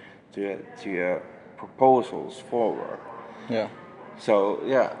them to proposals forward. Yeah. So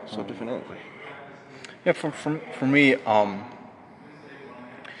definitely. Yeah. For me,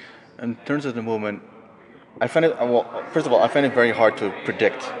 in terms of the movement, I find it first of all, I find it very hard to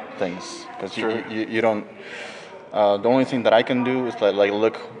predict things because you don't. The only thing that I can do is like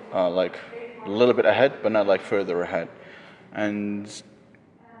look like a little bit ahead, but not like further ahead. And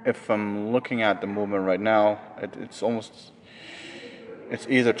if I'm looking at the movement right now, it's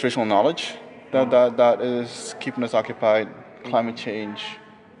either traditional knowledge that is keeping us occupied, climate change,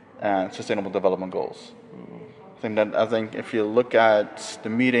 and sustainable development goals. I think if you look at the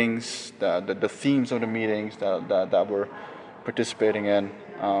meetings, the themes of the meetings that we're participating in,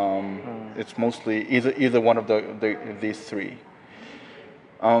 it's mostly either one of these three.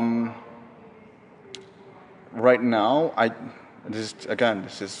 Right now,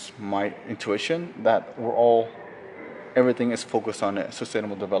 this is my intuition that everything is focused on the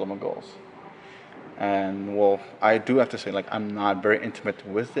sustainable development goals. And well, I do have to say, like, I'm not very intimate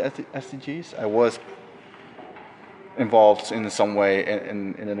with the SDGs. I was involved in some way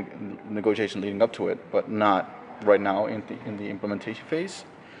in the negotiation leading up to it, but not right now in the implementation phase.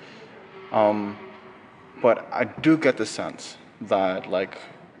 But I do get the sense that like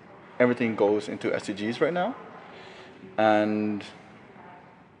everything goes into SDGs right now, and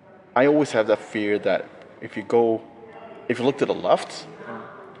I always have that fear that if you look to the left,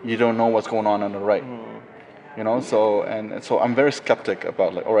 you don't know what's going on the right. You know, so I'm very skeptic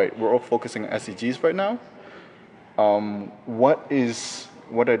about like, all right, we're all focusing on SDGs right now. What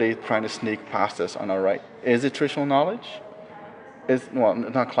are they trying to sneak past us on our right? Is it traditional knowledge?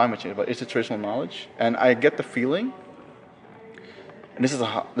 Not climate change, but is it traditional knowledge? And I get the feeling, and this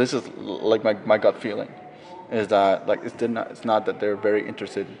is like my gut feeling, is that like it's not that they're very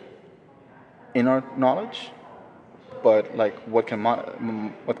interested in our knowledge, but like what can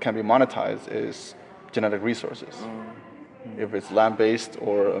be monetized is genetic resources, if it's land-based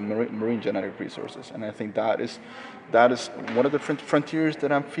or marine genetic resources. And I think that is one of the frontiers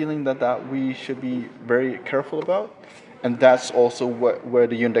that I'm feeling that we should be very careful about. And that's also where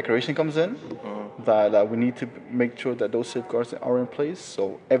the UN Declaration comes in, that we need to make sure that those safeguards are in place.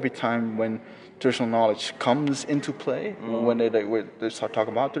 So every time when traditional knowledge comes into play, when they start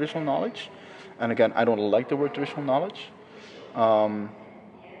talking about traditional knowledge, and again, I don't like the word traditional knowledge,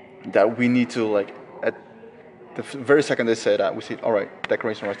 that we need to, like, at the very second they say that, we say, all right,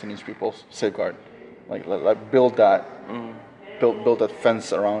 Declaration of Rights of Indigenous Peoples, safeguard, like build that, build that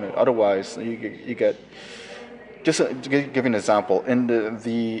fence around it. Otherwise, you get. Just to give you an example, in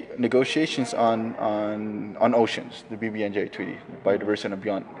the negotiations on oceans, the BBNJ Treaty,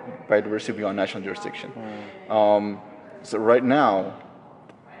 biodiversity beyond national jurisdiction. So right now,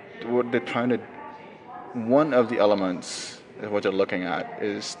 what they're trying to, one of the elements of what they're looking at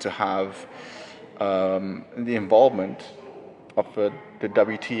is to have the involvement of the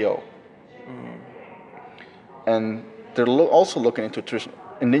WTO, and they're also looking into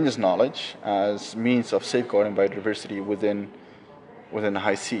indigenous knowledge as means of safeguarding biodiversity within the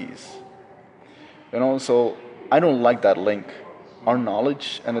high seas. So I don't like that link, our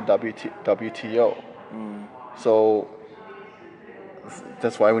knowledge and the WTO. So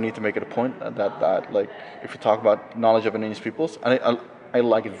that's why we need to make it a point that like, if you talk about knowledge of indigenous peoples, I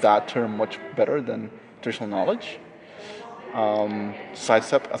like that term much better than traditional knowledge.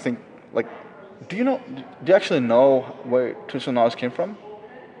 Sidestep, I think, like, do you actually know where traditional knowledge came from?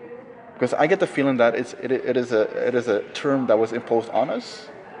 Because I get the feeling that it is a term that was imposed on us.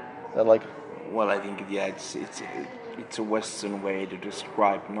 That, like, well, I think it's a Western way to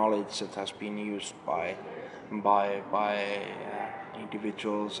describe knowledge that has been used by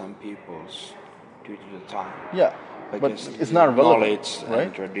individuals and peoples due to the time. Yeah, but it's not relevant, knowledge, right?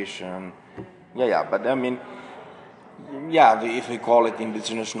 And tradition. Yeah, but I mean, yeah, if we call it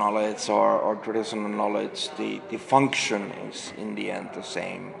indigenous knowledge or traditional knowledge, the function is in the end the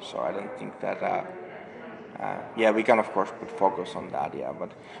same. So I don't think that. We can of course put focus on that. Yeah,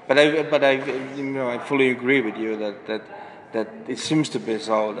 but I fully agree with you that it seems to be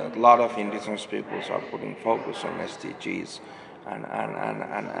so that a lot of indigenous peoples are putting focus on SDGs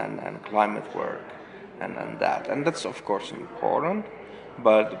and climate work and that, and that's of course important.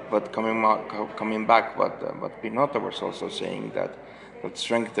 But coming back, what Pinota was also saying, that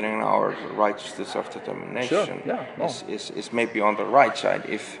strengthening our rights to self-determination is maybe on the right side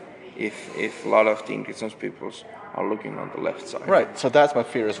if a lot of the indigenous peoples are looking on the left side. Right. So that's my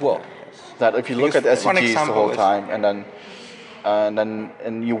fear as well. Yes. That if you look at SDGs the whole time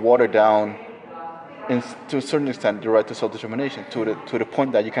and you water down, to a certain extent, the right to self-determination to the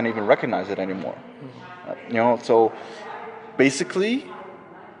point that you can't even recognize it anymore. So basically,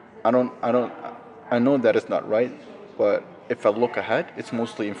 I know that it's not right, but if I look ahead, it's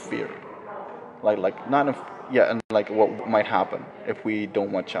mostly in fear, and like what might happen if we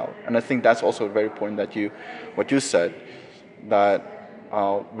don't watch out. And I think that's also very important what you said, that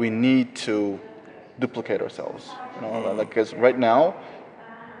we need to duplicate ourselves. Because right now,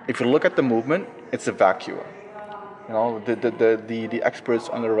 if you look at the movement, it's a vacuum. The experts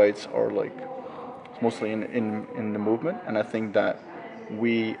on the rights are like mostly in the movement, and I think that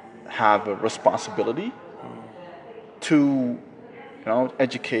we have a responsibility to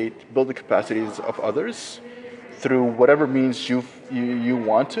educate, build the capacities of others through whatever means you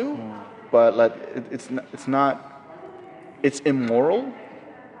want to, but like it's immoral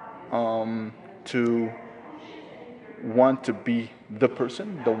to want to be the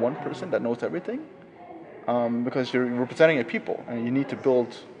one person that knows everything, because you're representing a people and you need to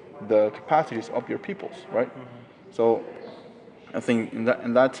build the capacities of your peoples, right? So I think in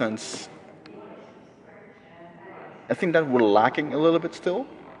that sense, I think that we're lacking a little bit still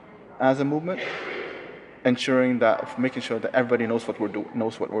as a movement, making sure that everybody knows what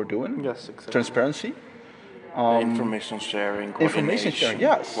we're doing. Yes, exactly. Transparency. Information sharing, coordination.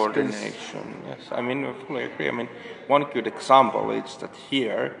 Yes. Coordination, yes. I mean, I fully agree. I mean, one good example is that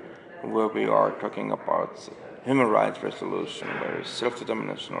here, where we are talking about human rights resolution, where is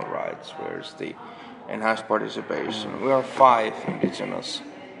self-determination rights, where is the enhanced participation. We are 5 indigenous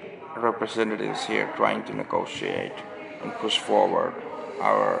representatives here trying to negotiate and push forward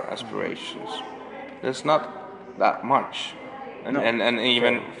our aspirations. There's not that much, and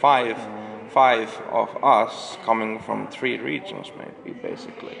even five of us coming from 3 regions, maybe,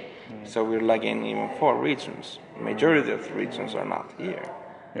 basically. So we're lagging even 4 regions. Majority of the regions are not here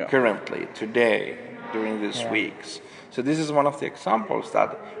currently, today, during these weeks. So this is one of the examples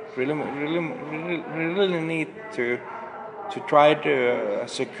that really need to try to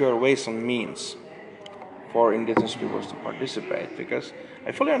secure ways and means for indigenous peoples to participate, because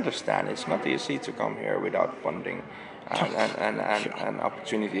I fully understand it's not easy to come here without funding and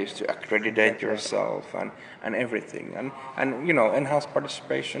opportunities to accreditate yourself and everything, and enhanced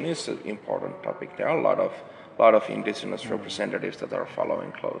participation is an important topic. There are a lot of indigenous representatives that are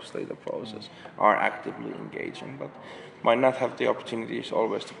following closely the process, are actively engaging, but might not have the opportunities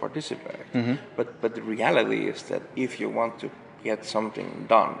always to participate. But the reality is that if you want to get something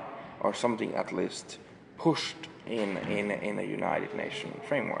done, or something at least pushed in a United Nations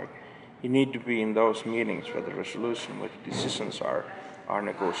framework, you need to be in those meetings where the resolution, where the decisions are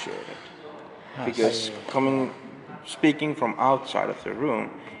negotiated. Because speaking from outside of the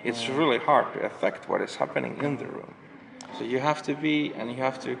room, it's really hard to affect what is happening in the room. So you have to be, and you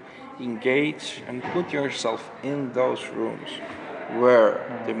have to engage and put yourself in those rooms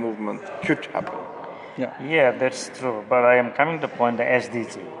where the movement could happen. Yeah, that's true. But I am coming to the point, the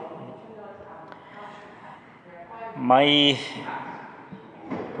SDG.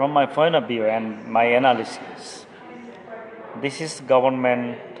 From my point of view and my analysis, this is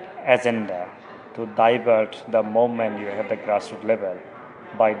government agenda to divert the movement you have at the grassroots level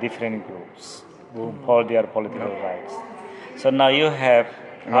by different groups for their political rights. So now you have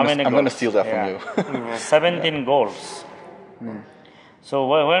how many goals? I'm going to steal that from you. 17 goals.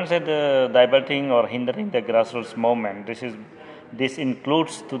 So when said diverting or hindering the grassroots movement, this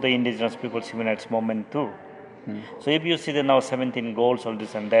includes to the indigenous people's human rights movement too. So if you see the now 17 goals or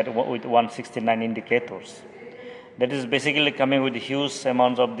this and that with 169 indicators, that is basically coming with huge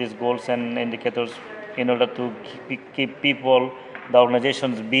amounts of these goals and indicators in order to keep people, the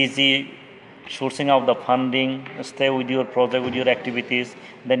organizations busy, sourcing out the funding, stay with your project, with your activities.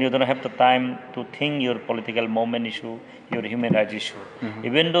 Then you don't have the time to think your political movement issue, your human rights issue.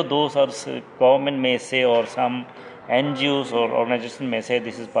 Even though those are government may say, or some NGOs or organizations may say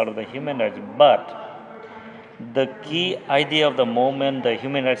this is part of the human rights, but the key idea of the movement, the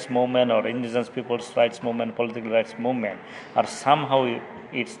human rights movement or indigenous people's rights movement, political rights movement, are somehow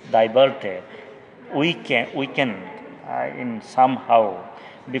it's diverted. We can in somehow,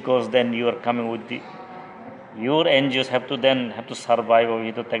 because then you are coming with your NGOs have to survive, or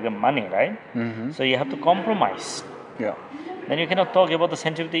you have to take the money, right? So you have to compromise. Yeah. Then you cannot talk about the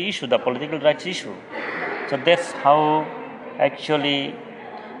sensitivity issue, the political rights issue. So that's how actually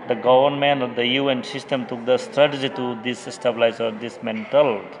the government or the UN system took the strategy to destabilize or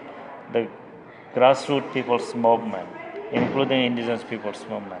dismantle the grassroots people's movement, including indigenous people's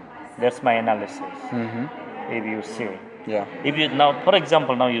movement. That's my analysis. If you see, if you now, for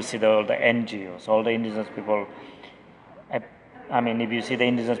example, now you see all the NGOs, all the indigenous people. I mean, if you see the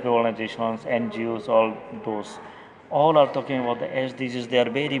indigenous people organizations, NGOs, all those, all are talking about the SDGs. They are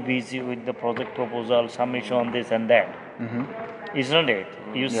very busy with the project proposal, submission, this and that. Isn't it?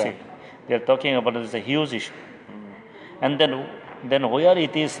 You see, they are talking about it as a huge issue. And then where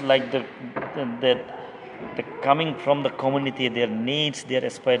it is like the coming from the community, their needs, their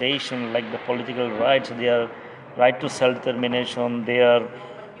aspiration, like the political rights, their right to self-determination, their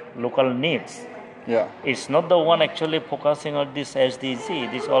local needs. It's not the one actually focusing on this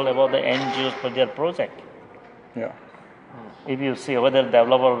SDG. This is all about the NGOs for their project. If you see whether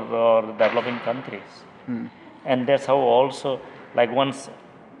developer or developing countries, and that's how also like once.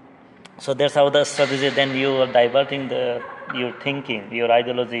 So that's how the strategy. Then you are diverting your thinking, your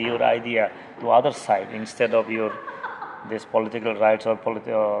ideology, your idea to other side instead of this political rights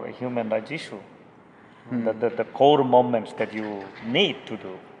or human rights issue. The core moments that you need to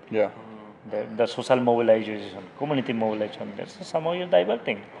do. The social mobilization, community mobilization. That's somehow you're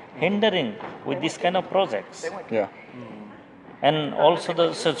diverting, hindering with this kind of projects. And also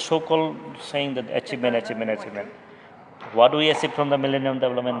the so-called saying that achievement. What do we achieve from the Millennium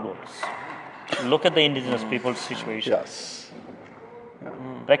Development Goals? Look at the indigenous people's situation.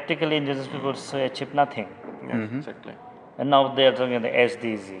 Practically, indigenous people achieve nothing. Exactly. And now they are talking about the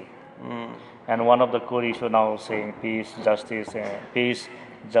SDG. And one of the core issues now saying peace,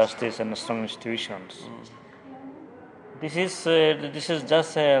 justice, and strong institutions. This is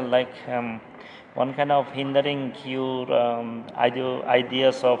just one kind of hindering your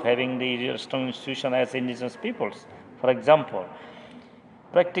ideas of having the strong institution as indigenous peoples. For example,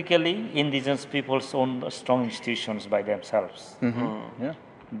 practically indigenous peoples own strong institutions by themselves.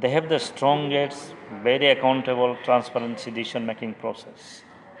 They have the strongest, very accountable, transparent decision-making process.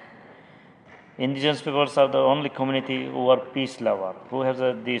 Indigenous peoples are the only community who are peace lover, who has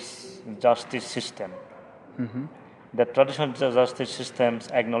this justice system. The traditional justice systems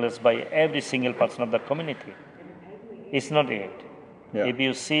acknowledged by every single person of the community. It's not it. Yeah. If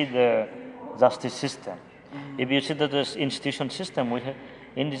you see the justice system, if you see the institution system, we have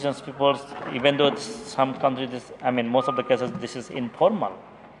indigenous peoples, even though some countries, most of the cases this is informal,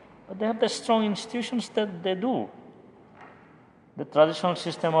 but they have the strong institutions that they do. The traditional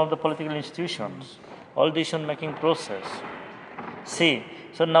system of the political institutions, all decision-making process. See,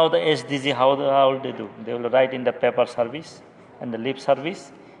 so now the SDG, how will they do? They will write in the paper service and the lip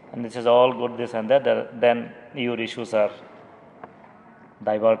service, and this is all good, this and that. Then your issues are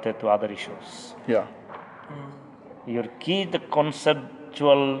diverted to other issues. Yeah. Your key, the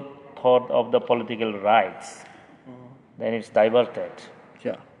conceptual thought of the political rights, then it's diverted.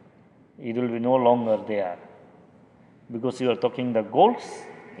 Yeah. It will be no longer there because you are talking the goals,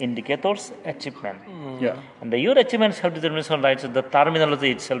 indicators, achievement. Yeah. And your achievements, self-determination rights, the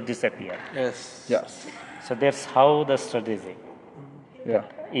terminology itself disappear. Yes. Yes. So that's how the strategy, Yeah.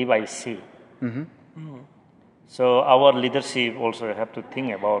 if I see. So our leadership also have to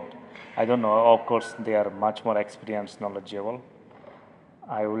think about, I don't know, of course they are much more experienced, knowledgeable.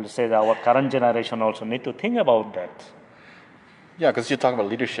 I will say that our current generation also need to think about that. Yeah, because you talk about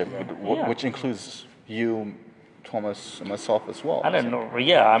leadership, Yeah. which includes you, Thomas, and myself as well. I don't know,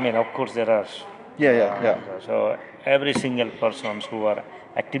 yeah, of course there are. Yeah. So every single persons who are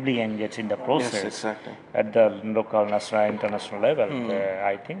actively engaged in the process Yes, exactly. at the local, national, international level,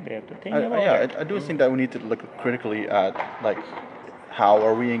 I think they have to think about it. I do think that we need to look critically at like how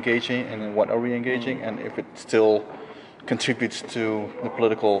are we engaging and what are we engaging, and if it still contributes to the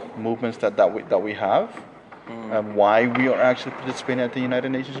political movements that we have, and why we are actually participating at the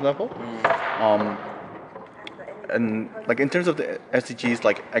United Nations level. And like in terms of the SDGs,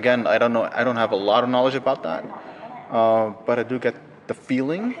 like again, I don't have a lot of knowledge about that, but I do get the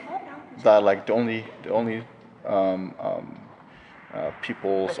feeling that like the only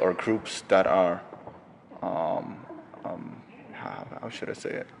peoples or groups that are how should I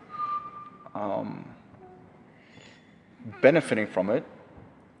say it, benefiting from it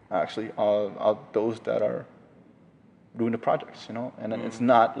actually are those that are doing the projects, and then it's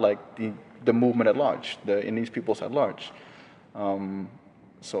not like the movement at large, the Indian peoples at large.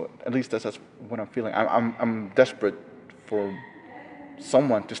 So at least that's what I'm feeling. I'm desperate for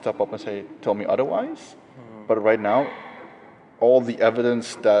someone to step up and tell me otherwise. But right now, all the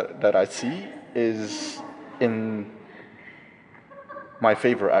evidence that I see is in my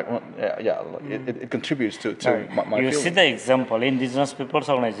favor. It contributes to my You feeling. see the example, indigenous peoples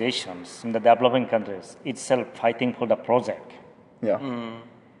organizations in the developing countries itself fighting for the project. Yeah.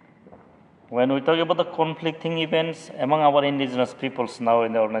 When we talk about the conflicting events among our indigenous peoples now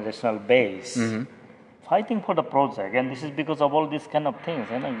in the organizational base, fighting for the project, and this is because of all these kind of things.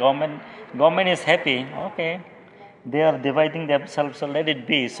 Government is happy, okay, they are dividing themselves, so let it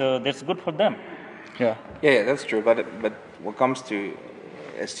be. So that's good for them. Yeah. Yeah, that's true. But what comes to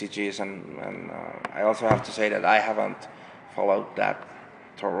SDGs, and I also have to say that I haven't followed that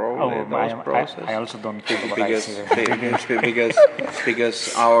thoroughly those processes. I also don't think what I say.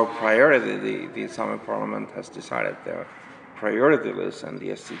 because our priority, the Islamic Parliament has decided their priority list, and the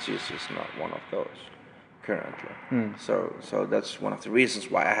SDGs is not one of those currently. So that's one of the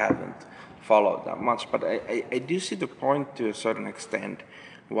reasons why I haven't followed that much. But I do see the point to a certain extent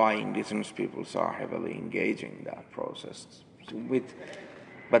why indigenous peoples are heavily engaging in that process.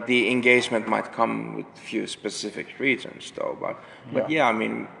 But the engagement might come with few specific regions, though. But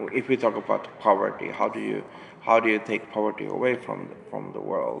if we talk about poverty, how do you take poverty away from the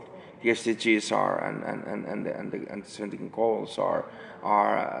world? The SDGs are and the 17 goals are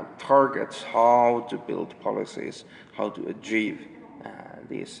targets how to build policies, how to achieve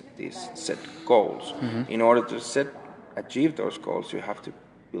these set goals. In order to achieve those goals, you have to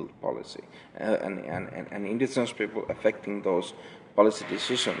build policy, and indigenous people affecting those policy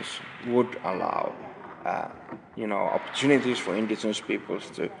decisions would allow, opportunities for indigenous peoples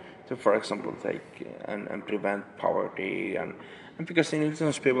to for example, take and prevent poverty, and because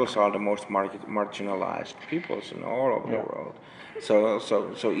indigenous peoples are the most marginalized peoples in all of the world.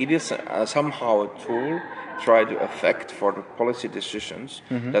 So it is somehow a tool try to affect for the policy decisions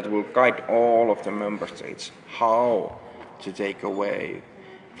that will guide all of the member states how to take away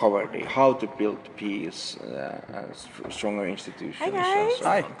poverty, how to build peace, stronger institutions. Hi guys.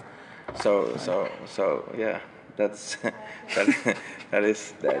 Hi. So yeah, that's that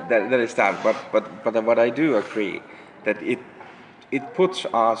is that. But what I do agree that it puts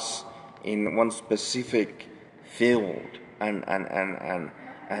us in one specific field and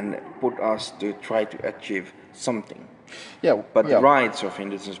put us to try to achieve something. Yeah. But the rights of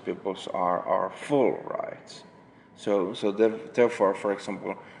indigenous peoples are full rights. So therefore, for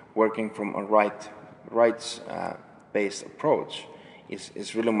example, working from a rights-based approach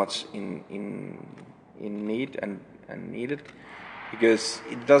is really much in need and needed, because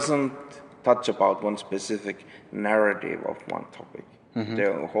it doesn't touch about one specific narrative of one topic.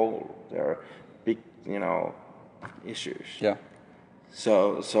 There are big, issues. Yeah.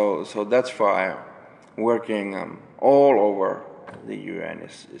 So that's why working all over the UN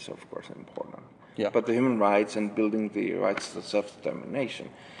is of course important. Yeah. But the human rights and building the rights to self-determination,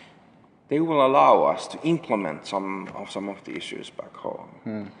 they will allow us to implement some of the issues back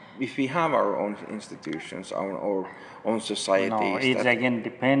home. If we have our own institutions, our own societies. No, it again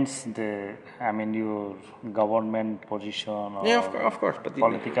depends your government position or of course, but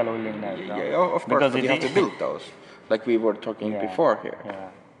political willingness. Of course, because but you have to build those, like we were talking before here.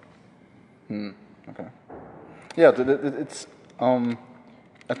 Yeah. Okay. Yeah, it's.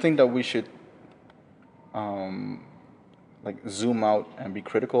 I think that we should zoom out and be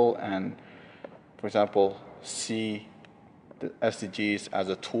critical, and, for example, see the SDGs as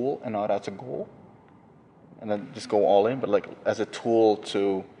a tool and not as a goal, and then just go all in, but as a tool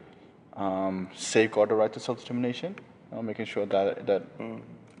to safeguard the right to self-determination, making sure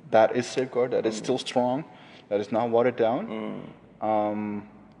that is safeguarded, that it's still strong, that it's not watered down.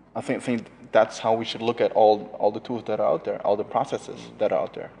 I think that's how we should look at all the tools that are out there, all the processes that are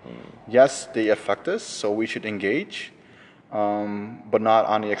out there. Yes, they affect us, so we should engage, but not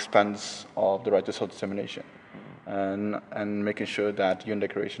on the expense of the right to self-determination, and making sure that UN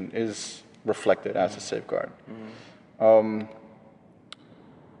Declaration is reflected as a safeguard.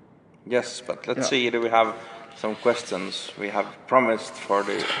 Yes, but let's see. Do we have some questions? We have promised for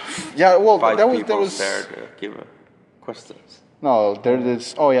the five people there to give questions. No, there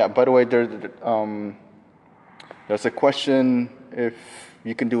is. Oh yeah. By the way, there's a question if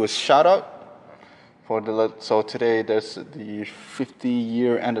you can do a shout out for the. So today there's the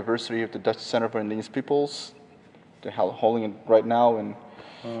 50-year anniversary of the Dutch Center for Indigenous Peoples. They're holding it right now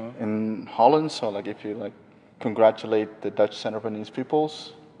in Holland. So if you congratulate the Dutch Center for Indigenous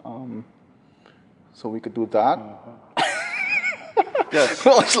Peoples, so we could do that. Yes.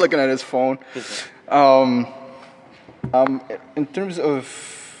 Well, he's looking at his phone. In terms of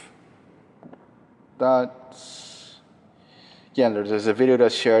that, there's a video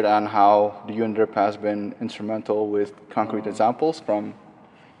that's shared on how the UNDRIP has been instrumental with concrete examples from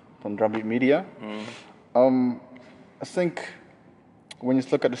Drumbeat Media. I think when you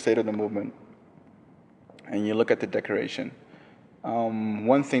look at the state of the movement and you look at the declaration,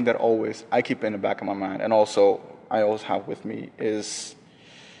 one thing that I keep in the back of my mind, and also I always have with me, is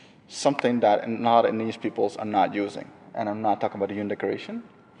something that a lot of Indigenous peoples are not using. And I'm not talking about the UN Declaration.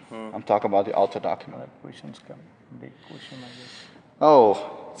 I'm talking about the Alta document. Big question, I guess.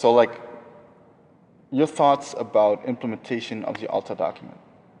 Oh, so your thoughts about implementation of the Alta document?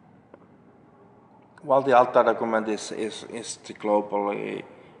 Well, the Alta document is the globally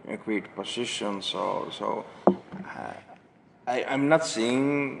agreed position. So I'm not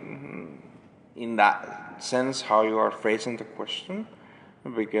seeing in that sense how you are phrasing the question,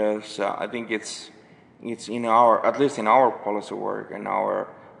 because I think it's in at least in our policy work and our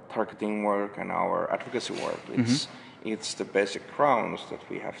targeting work and our advocacy work, it's the basic grounds that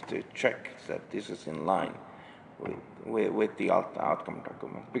we have to check that this is in line with the outcome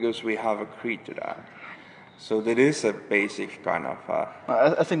document, because we have agreed to that. So there is a basic kind of.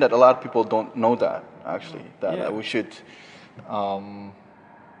 I think that a lot of people don't know that, actually. That we should. I'm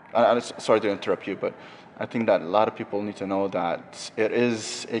sorry to interrupt you, but I think that a lot of people need to know that it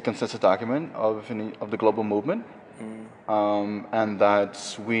is a consensus document of the global movement, and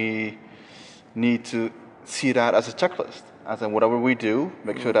that we need to see that as a checklist, as in whatever we do,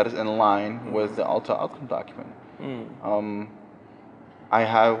 make sure that is in line with the Alta outcome document. I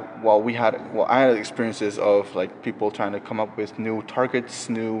had experiences of people trying to come up with new targets,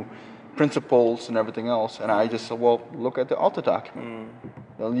 new principles, and everything else, and I just said, well, look at the Alta document.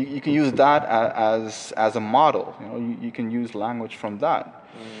 You can use that as a model. You can use language from that.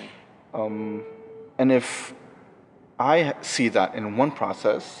 And if I see that in one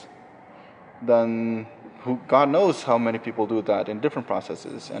process, then God knows how many people do that in different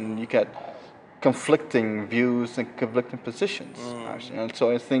processes, and you get conflicting views and conflicting positions. Actually. And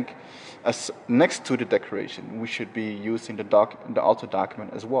so I think, as next to the declaration, we should be using the Alta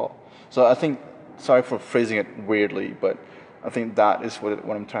document as well. So I think, sorry for phrasing it weirdly, but I think that is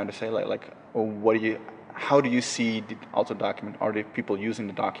what I'm trying to say. How do you see the Alta document? Are there people using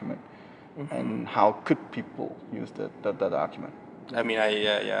the document, and how could people use that document? I mean, I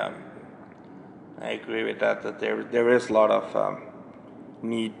agree with that. That there is a lot of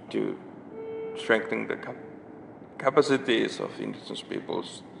need to strengthen the capacities of indigenous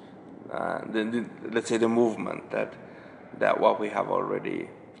peoples. Let's say the movement that that what we have already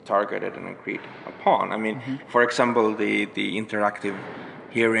targeted and agreed upon. I mean, for example, the interactive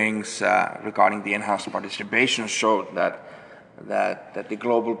hearings regarding the enhanced participation showed that the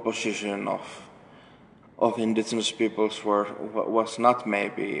global position of indigenous peoples was not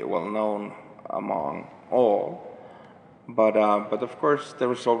maybe well known among all, but of course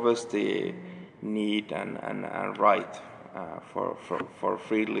there is always the need and right for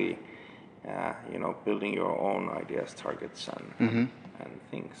freely building your own ideas, targets, and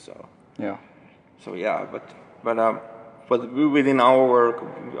things. So yeah, but within our work,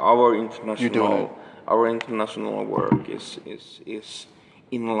 our international work is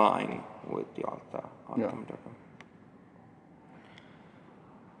in line with the Alta document.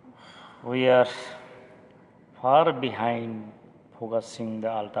 We are far behind focusing the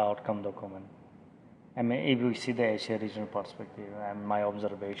Alta outcome document. I mean, if you see the Asia regional perspective and my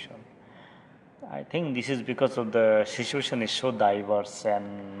observation, I think this is because of the situation is so diverse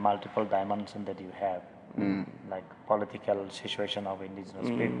and multiple dimensions that you have, like political situation of indigenous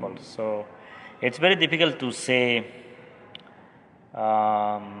people. So it's very difficult to say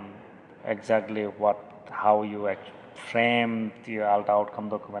exactly how you frame the Alta outcome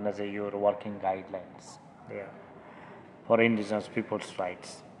document as your working guidelines for indigenous people's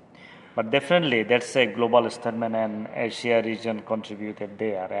rights. But definitely that's a global statement, and Asia region contributed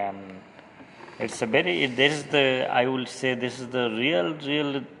there, and it's I will say this is the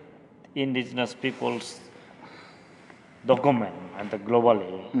real indigenous people's document and the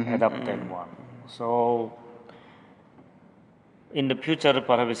globally adopted one. So in the future,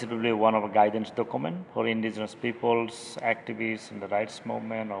 perhaps it will be one of a guidance document for indigenous peoples, activists in the rights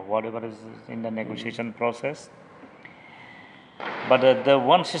movement or whatever is in the negotiation process. But the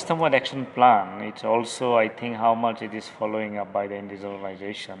one system-wide action plan, it's also, I think, how much it is following up by the indigenous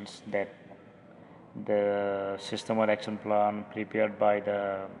organizations, that the system-wide action plan prepared by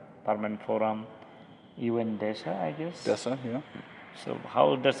the Permanent Forum, UNDRIP, I guess. DESA, yeah. So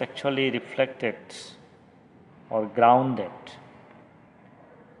how does actually reflected or grounded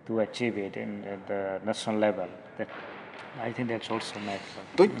to achieve it at the national level? That I think that's also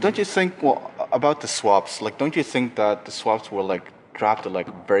matters. Don't you think about the swaps? Like, don't you think that the swaps were like drafted like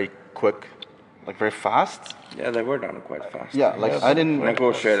very quick, like very fast? Yeah, they were done quite fast. Yeah, like I didn't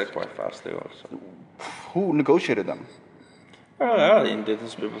negotiated quite fast. They also. Who negotiated them? Oh, there are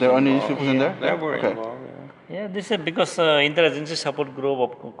indigenous people. There are indigenous people in there. They were Okay. involved. Yeah, this is because interagency support group,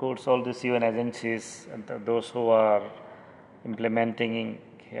 of course, all these UN agencies, and those who are implementing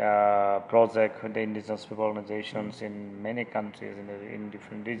project with the indigenous people organizations in many countries in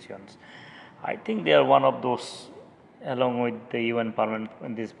different regions. I think they are one of those, along with the UN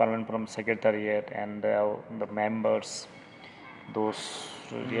Parliament from Secretariat and the members, those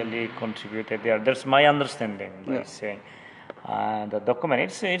really contributed there. That's my understanding by saying. The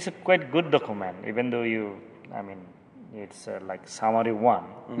document, it's a quite good document, even though it's like summary one.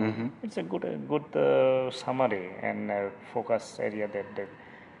 It's a good summary and focus area that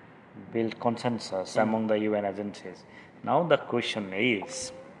build consensus among the UN agencies. Now the question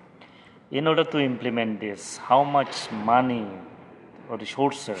is, in order to implement this, how much money or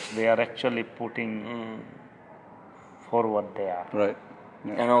resources they are actually putting forward there. Right.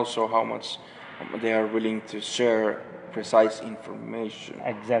 Yeah. And also how much they are willing to share precise information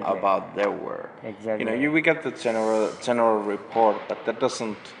about their work. Exactly. We get the general report, but that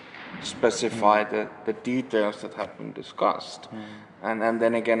doesn't specify the details that have been discussed. And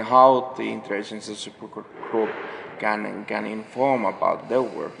then again, how the interagency support group can inform about their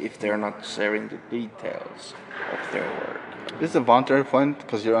work if they're not sharing the details of their work. Is the voluntary fund,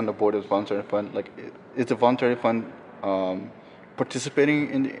 because you're on the board of the voluntary fund, like is the voluntary fund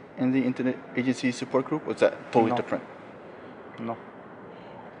participating in the interagency support group, or is that totally different? No.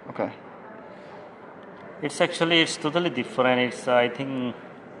 Okay. It's totally different. It's I think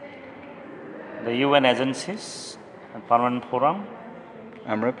the UN agencies and Permanent Forum.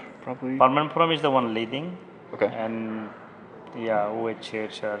 UNDRIP probably. Permanent Forum is the one leading. Okay. And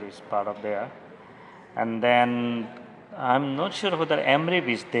OHHR is part of there. And then I'm not sure whether UNDRIP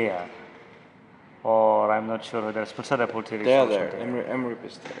is there, or I'm not sure whether Special Rapporteur is there. UNDRIP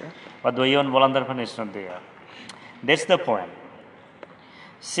is there. But the UN Voluntary Fund is not there. That's the point.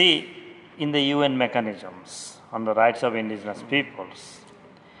 See, in the UN mechanisms on the rights of indigenous peoples,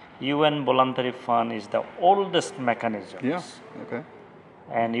 UN Voluntary Fund is the oldest mechanism. Yeah, okay.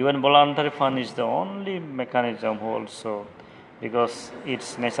 And UN Voluntary Fund is the only mechanism also, because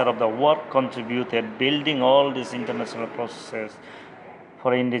its nature of the work contributed building all these international processes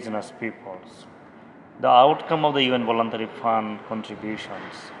for indigenous peoples. The outcome of the UN Voluntary Fund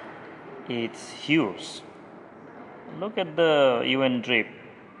contributions, it's huge. look at the UNDRIP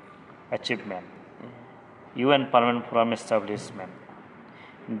achievement, UN Permanent Forum establishment,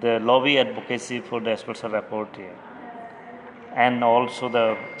 the lobby advocacy for the special rapporteur, and also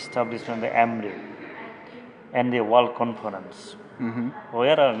the establishment of the UNDRIP and the World Conference.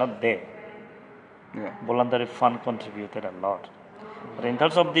 Where are not there? Yeah. Voluntary fund contributed a lot. But in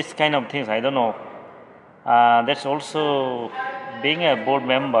terms of this kind of things, I don't know. That's also being a board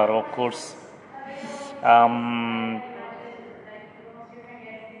member, of course. I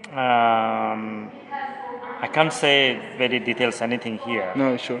can't say very details anything here.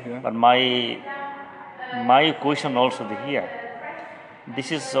 No, sure. Yeah. But my question also here.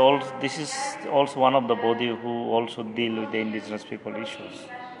 This is also one of the body who also deal with the indigenous people issues,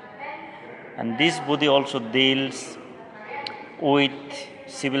 and this body also deals with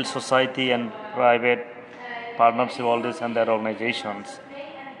civil society and private partnership, all this and their organizations,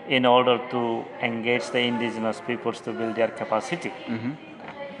 in order to engage the indigenous peoples to build their capacity.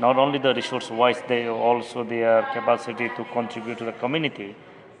 Not only the resource-wise, they also their capacity to contribute to the community,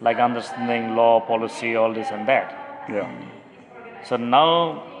 like understanding law, policy, all this and that. Yeah. So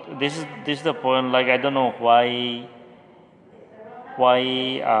now this is the point. Like I don't know why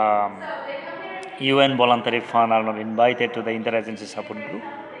UN voluntary fund are not invited to the interagency support group.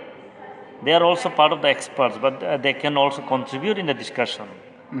 They are also part of the experts, but they can also contribute in the discussion.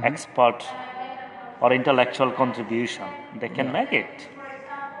 Expert or intellectual contribution, they can make it.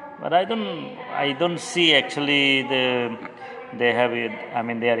 But I don't see actually they have it. I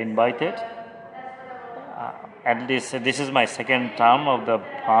mean, they are invited. At least this is my second term of the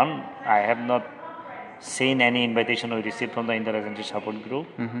fund. I have not seen any invitation we received from the interagency support group,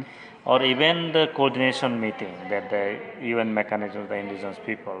 or even the coordination meeting that the UN mechanism of the indigenous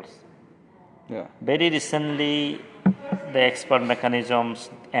peoples. Yeah. Very recently, the expert mechanisms,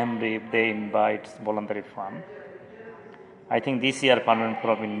 UNDRIP, they invite voluntary fund. I think this year Permanent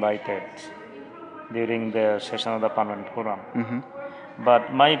Forum invited during the session of the Permanent Forum.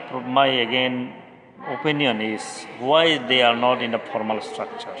 But my again opinion is why they are not in the formal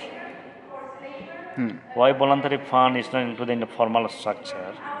structure. Why voluntary fund is not included in the formal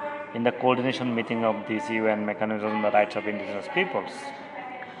structure in the coordination meeting of this UN mechanism on the rights of indigenous peoples?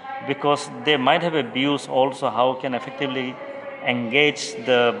 Because they might have a views also how can effectively engage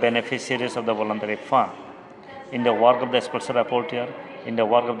the beneficiaries of the voluntary fund in the work of the special rapporteur, in the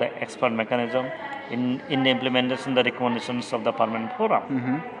work of the expert mechanism, in the implementation of the recommendations of the Permanent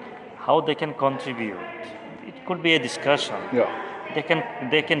Forum. How they can contribute. It could be a discussion. Yeah.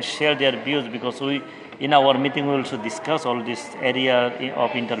 They can share their views, because in our meeting we also discuss all this area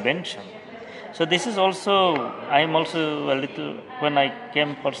of intervention. So this is also, I am also a little, when I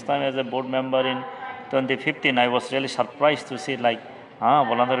came first time as a board member in 2015, I was really surprised to see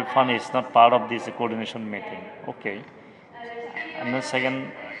voluntary fund is not part of this coordination meeting. Okay. And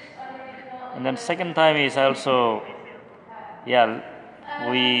then second time is also,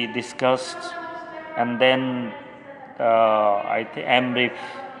 we discussed, and then I think UNDRIP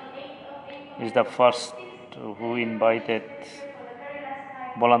is the first who invited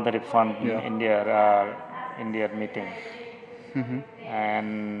voluntary fund in their meeting.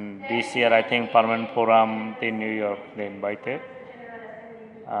 And this year I think Permanent Forum in New York they invited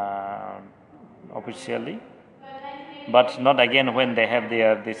officially, but not again when they have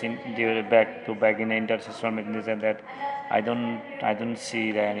their back to back in the intersessional meetings, and that I don't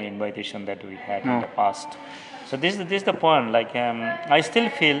see any invitation that we had in the past. So this is the point. Like I still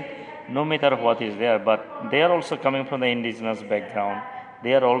feel no matter what is there, but they are also coming from the indigenous background.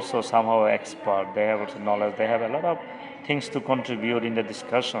 They are also somehow expert. They have also knowledge. They have a lot of things to contribute in the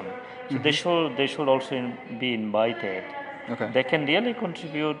discussion. So they should also be invited. Okay. They can really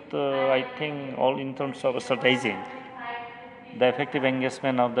contribute. I think all in terms of strategizing the effective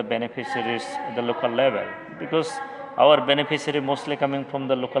engagement of the beneficiaries at the local level, because our beneficiary mostly coming from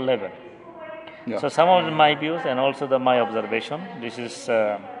the local level. Yeah. So some of my views and also my observation. This is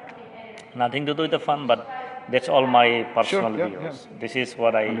nothing to do with the fund, but that's all my personal views. Yeah. This is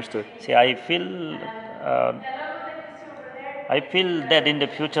what I Understood. see. I feel that in the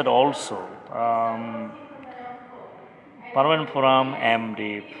future also, Permanent Forum,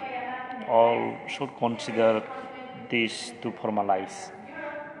 UNDRIP, all should consider this to formalize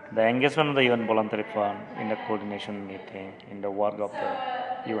the engagement of the UN Voluntary Fund in the coordination meeting, in the work of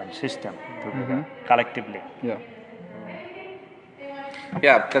the UN system together, collectively. Yeah.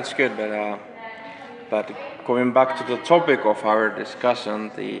 Yeah, that's good. But going back to the topic of our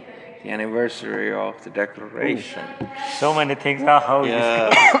discussion, the anniversary of the declaration. So many things are how Yeah,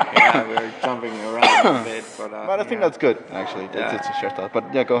 we're jumping around a bit, But I think that's good, actually. Yeah. It's a shared thought.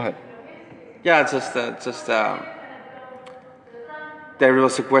 But yeah, go ahead. Yeah, just there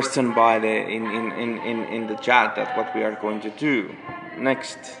was a question by in the chat that what we are going to do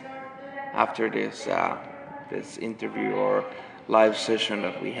next after this this interview or live session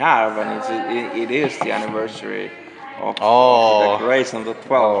that we have, and it is the anniversary of the declaration of the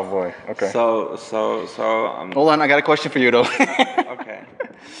 12th. Oh boy. Okay. So. Hold on, I got a question for you though. Okay.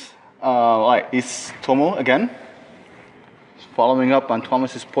 All right, is Tomo again? Following up on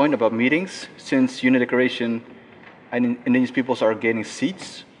Thomas's point about meetings, since UN Declaration and indigenous peoples are gaining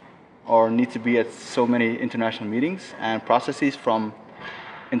seats or need to be at so many international meetings and processes from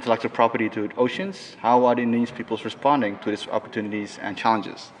intellectual property to oceans, how are the indigenous peoples responding to these opportunities and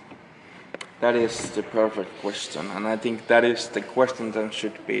challenges? That is the perfect question, and I think that is the question that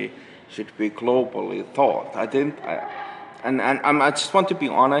should be globally thought. I just want to be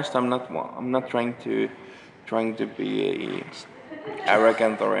honest. I'm not trying to be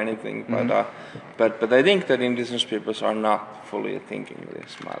arrogant or anything, but I think that indigenous peoples are not fully thinking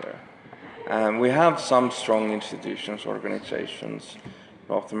this matter. We have some strong institutions, organizations,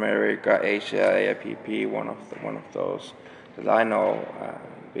 North America, Asia, AIPP, one of those that I know a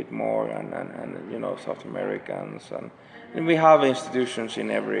bit more, and South Americans, and we have institutions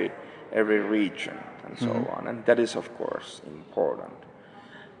in every region and so on, and that is of course important.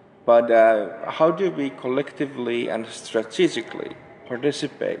 But how do we collectively and strategically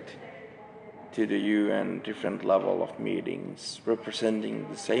participate to the UN different level of meetings representing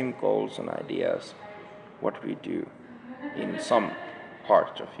the same goals and ideas what we do in some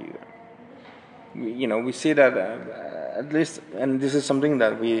part of UN? We see that at least, and this is something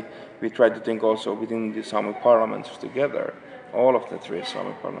that we try to think also within the Sami parliaments together, all of the three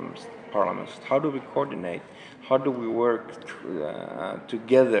Sami parliaments. How do we coordinate? How do we work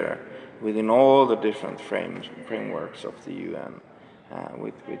together within all the different frameworks of the UN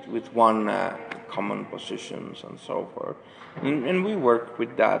with one common positions and so forth? And we work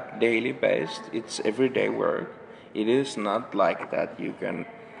with that daily based. It's everyday work. It is not like that you can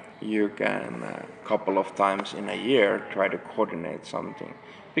couple of times in a year try to coordinate something,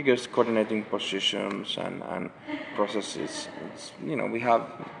 because coordinating positions and processes, we have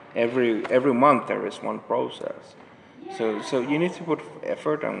every month there is one process. So you need to put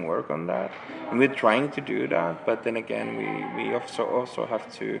effort and work on that, and we're trying to do that. But then again, we also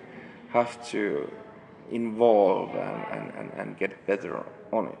have to involve and get better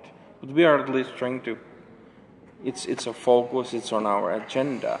on it. But we are at least trying to. It's a focus. It's on our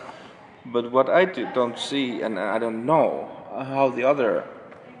agenda. But what I don't see, and I don't know how the other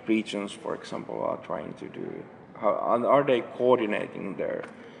regions, for example, are trying to do. How are they coordinating their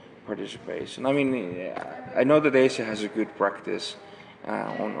participation? I mean, I know that Asia has a good practice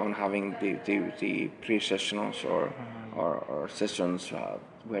on having the pre-sessions or sessions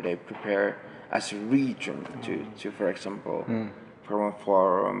where they prepare as a region to for example,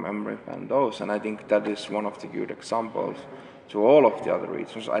 Forum, UNDRIP, and those. And I think that is one of the good examples to all of the other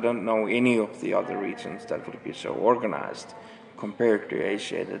regions. I don't know any of the other regions that would be so organized compared to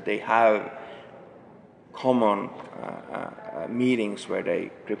Asia, that they have common meetings where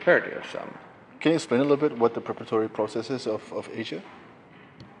they prepare their summit. Can you explain a little bit what the preparatory process is of Asia?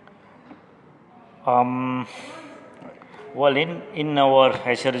 Well, in our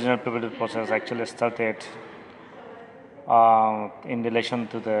Asia regional preparatory process actually started in relation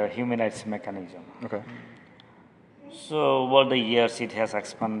to the human rights mechanism. Okay. So over the years it has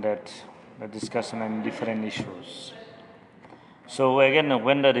expanded the discussion on different issues. So again,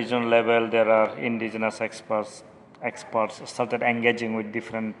 when the regional level there are indigenous experts started engaging with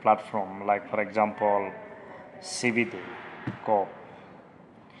different platforms, like for example CBD, COP,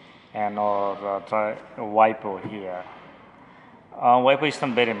 and or WIPO here. WIPO is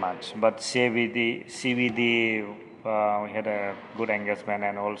not very much, but CBD we had a good engagement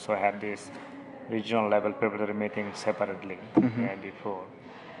and also had this regional level preparatory meeting separately before.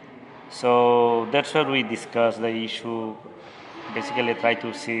 So that's where we discuss the issue. Basically, try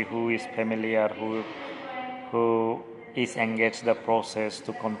to see who is familiar, who is engaged the process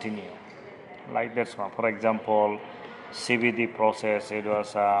to continue. Like that's one. For example, CBD process. It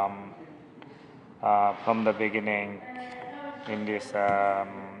was from the beginning in this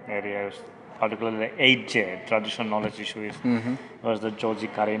areas. Particularly 8J, traditional knowledge issues, was the Joji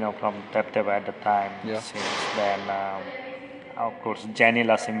Carino from Tepteba at the time. Yeah. Since then, of course,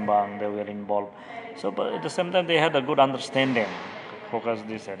 Janila Simbang, they were involved. So, but at the same time, they had a good understanding to focus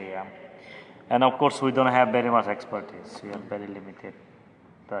this area. And of course, we don't have very much expertise. We are very limited.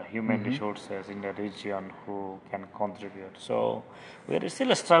 The human resources in the region who can contribute. So, we are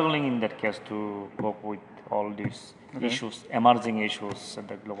still struggling in that case to cope with all these issues, emerging issues at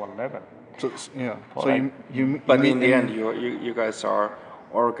the global level. So yeah. For So like- you But meet in the end, you guys are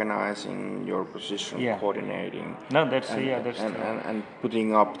organizing your position, Yeah. coordinating, No, that's and, that's and, true. and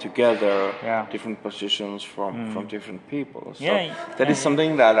putting up together Yeah. different positions from different people. So Yeah, that is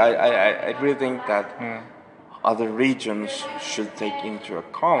something that I really think that Yeah. other regions should take into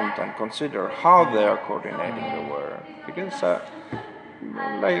account and consider how they are coordinating the work. Because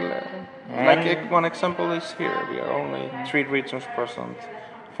And- one example is here, we are only 3 regions present,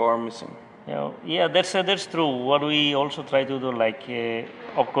 4 missing. Yeah, that's true. What we also try to do, like,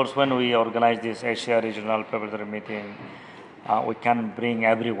 of course, when we organize this Asia Regional Preparatory Meeting, we can bring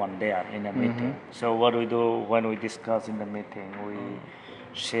everyone there in a meeting. So what we do when we discuss in the meeting, we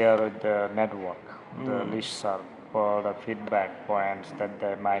share the network, the listserv for the feedback points that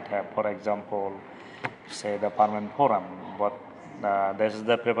they might have. For example, say the permanent forum, but this is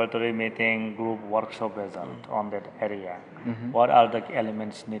the preparatory meeting group workshop result on that area. What are the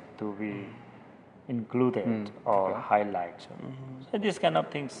elements need to be included or highlighted? So these kind of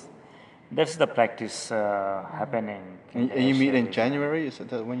things. That's the practice happening. and the you meet Asia in region. January. Is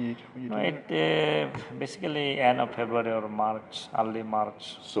that when you No, do it? it basically end of February or March, early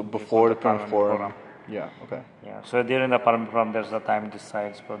March. So before the permanent permanent forum. Yeah. Okay. Yeah, so during the permanent forum, there's the time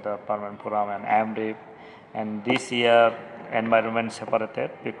decides for the permanent forum and UNDRIP. And this year, environment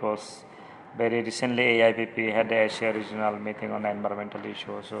separated because very recently AIPP had the Asia regional meeting on environmental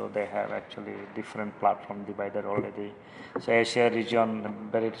issues, so they have actually different platform divided already. So Asia region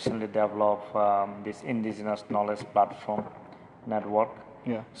very recently developed this indigenous knowledge platform network.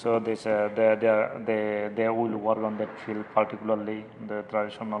 Yeah. So this they will work on that field, particularly the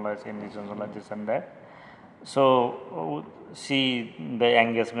traditional knowledge, indigenous knowledge, this and that. So see the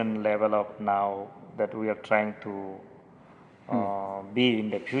engagement level of now that we are trying to be in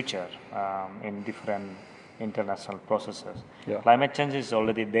the future in different international processes. Yeah. Climate change is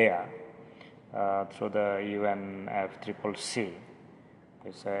already there through the UNFCCC.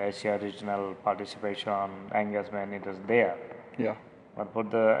 It's Asia regional participation engagement. It is there. Yeah. But for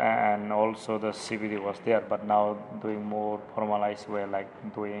the and also the CBD was there, but now doing more formalized way, like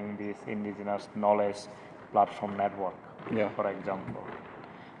doing this indigenous knowledge platform network, Yeah. for example,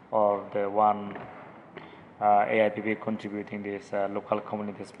 or the one AIPP contributing this local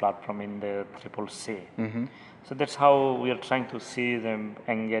communities platform in the Triple C. So that's how we are trying to see them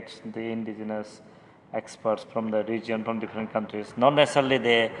engage the indigenous experts from the region, from different countries. Not necessarily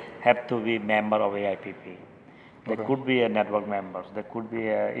they have to be member of AIPP. They Okay. could be a network members. They could be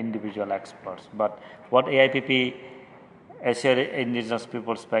individual experts. But what AIPP, Asia Indigenous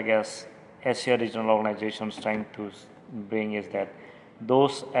Peoples Package, Asia Regional Organizations trying to bring is that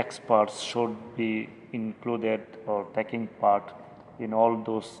those experts should be included or taking part in all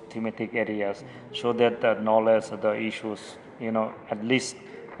those thematic areas so that the knowledge of the issues, at least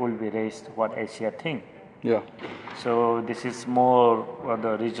will be raised what Asia think. Yeah. So this is more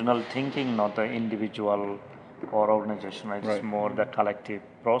the regional thinking, not the individual or organizational. It's Right. more the collective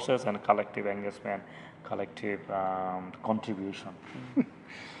process and collective engagement, collective contribution.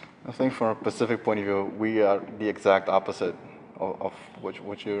 I think from a Pacific point of view, we are the exact opposite of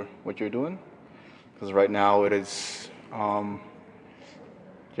what you're doing, because right now it is,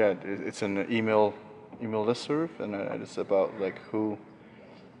 it's an email listserv, and it's about like who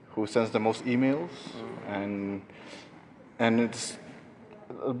sends the most emails, and it's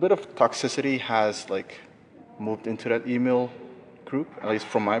a bit of toxicity has like moved into that email group, at least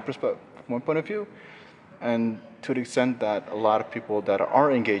from my perspective, from my point of view, and to the extent that a lot of people that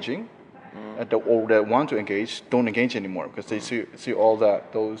are engaging or that want to engage don't engage anymore because they see all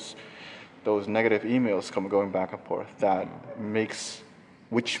those negative emails going back and forth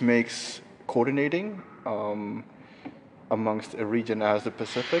which makes coordinating amongst a region as the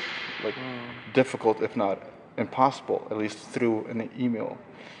Pacific like difficult, if not impossible, at least through an email.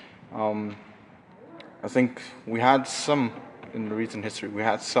 I think we had some in the recent history. We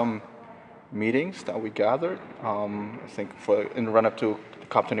had some meetings that we gathered. I think in the run-up to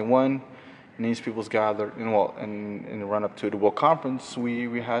COP21, Indigenous peoples gathered. In the run-up to the World Conference,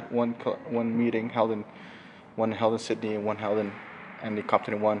 we had one meeting held in Sydney and one held and the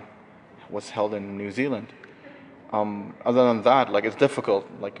COP21 was held in New Zealand. Other than that, like it's difficult.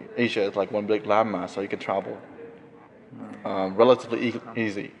 Like Asia is like one big landmass, so you can travel relatively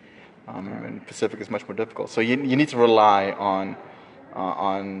easy. And Pacific is much more difficult. So you need to rely on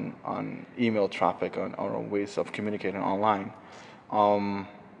email traffic, on ways of communicating online.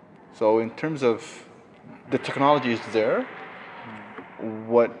 So in terms of the technology is there,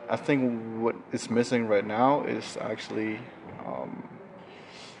 what I think what is missing right now is actually,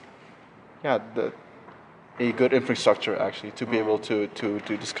 a good infrastructure actually to be able to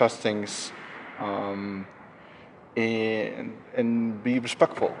discuss things and be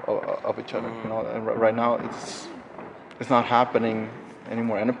respectful of each other. You know, and right now it's not happening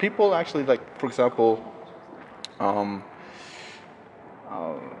anymore. And the people actually, like, for example,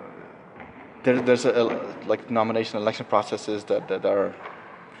 there's like nomination election processes that are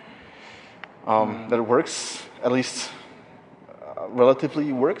that works, at least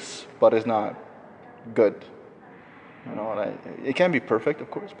relatively works, but is not good. You know, it can be perfect, of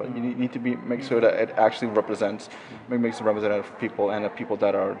course, but you need to make sure that it actually makes it representative of people and the people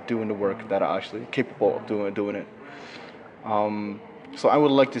that are doing the work that are actually capable of doing it. So I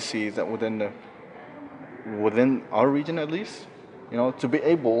would like to see that within our region at least, you know, to be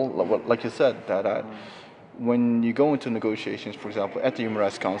able, like you said, that when you go into negotiations, for example, at the Human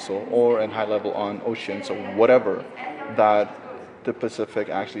Rights Council or at high level on oceans or whatever, that the Pacific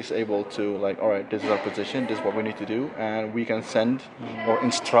actually is able to, like, all right, this is our position, this is what we need to do, and we can send or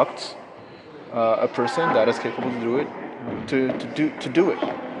instruct a person that is capable to do it to do it.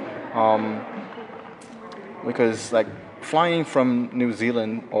 Because like flying from New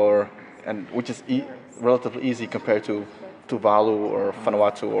Zealand which is relatively easy compared to Tuvalu or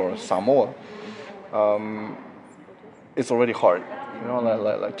Vanuatu or Samoa, it's already hard. You know,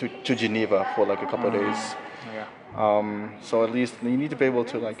 like to Geneva for like a couple of days. So at least you need to be able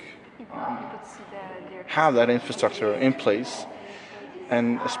to like have that infrastructure in place,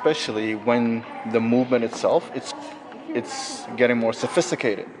 and especially when the movement itself it's getting more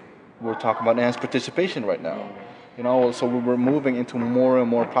sophisticated. We're talking about enhanced participation right now, you know. So we're moving into more and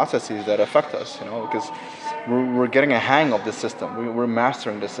more processes that affect us, you know, because we're getting a hang of the system. We're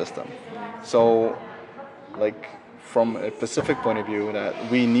mastering the system. So, like from a Pacific point of view, that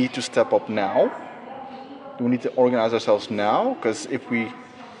we need to step up now. We need to organize ourselves now, because if we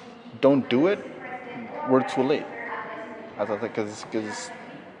don't do it, we're too late. I think because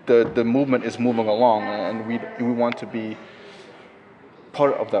the movement is moving along, and we want to be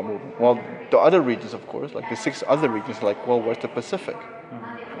part of that movement. Well, the other regions, of course, like the 6 other regions, like, well, where's the Pacific?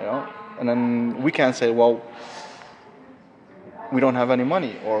 You know, and then we can't say, well, we don't have any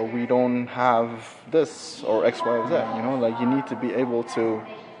money, or we don't have this, or X, Y, or Z. You know, like you need to be able to,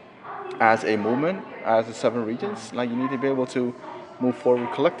 as a movement, as the 7 regions, like you need to be able to move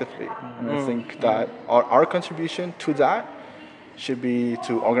forward collectively. And I think that our contribution to that should be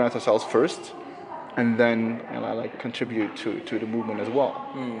to organize ourselves first, and then like contribute to the movement as well.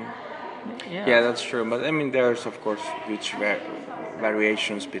 Yeah, that's true. But I mean, there's of course huge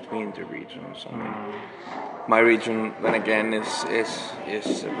variations between the regions. I mean, my region, then again,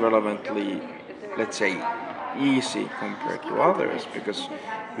 is relevantly, let's say, easy compared to others, because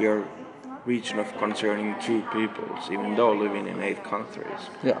we are region of concerning 2 peoples, even though living in 8 countries.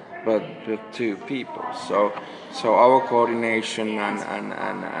 Yeah. But with 2 people. So our coordination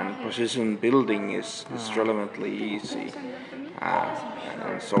and position building is relevantly easy,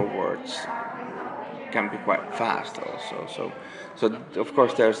 and so words can be quite fast also. So of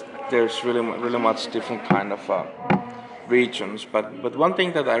course there's really much different kind of regions, but one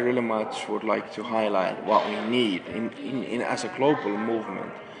thing that I really much would like to highlight, what we need in as a global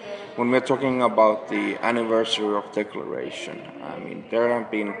movement, when we're talking about the anniversary of declaration. I mean, there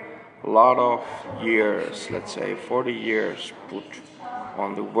have been a lot of years, let's say 40 years, put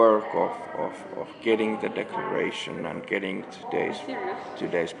on the work of getting the declaration and getting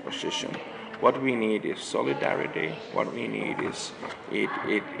today's position. What we need is solidarity. What we need is it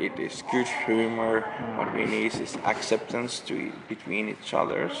is good humor. What we need is acceptance between each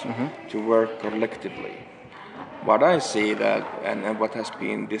others to work collectively. What I see that, and what has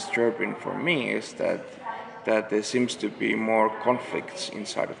been disturbing for me, is that there seems to be more conflicts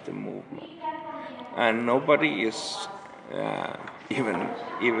inside of the movement, and nobody is even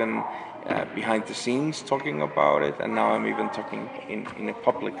behind the scenes talking about it, and now I'm even talking in a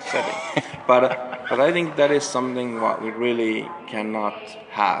public setting. But I think that is something what we really cannot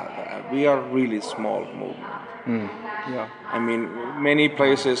have. We are really small movement. Yeah. I mean, many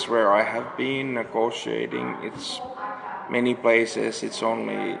places where I have been negotiating, many places it's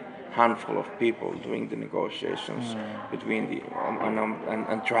only handful of people doing the negotiations between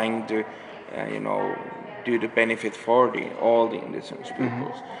and trying to do the benefit for all the indigenous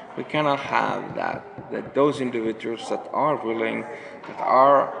peoples. We cannot have that those individuals that are willing, that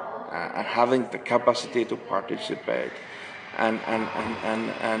are having the capacity to participate and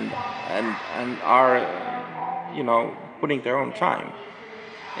are putting their own time.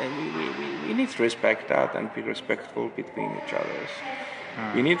 And we need to respect that and be respectful between each other.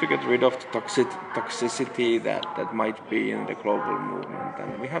 We need to get rid of the toxicity that might be in the global movement,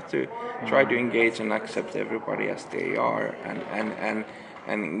 and we have to try to engage and accept everybody as they are,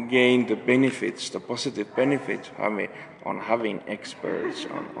 and gain the benefits, the positive benefits on having experts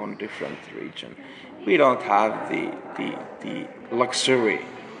on different regions. We don't have the luxury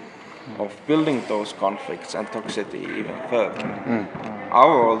of building those conflicts and toxicity even further.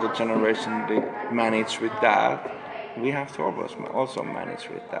 Our older generation did manage with that. We have to also manage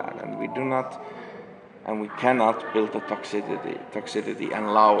with that, and we do not, and we cannot build the toxicity and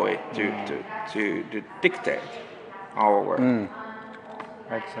allow it to dictate our work.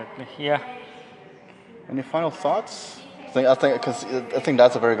 Exactly. Yeah. Any final thoughts? I think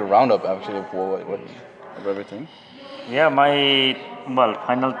that's a very good roundup actually of everything. Yeah. My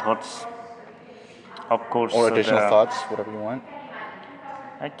final thoughts. Of course. Or additional thoughts, whatever you want.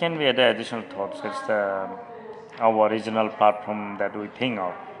 It can be the additional thoughts. It's our original platform that we think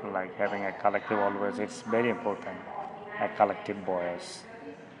of, like having a collective always. It's very important, a collective voice.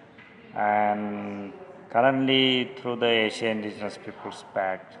 And currently, through the Asia Indigenous Peoples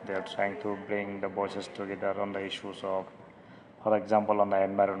Pact, they are trying to bring the voices together on the issues of, for example, on the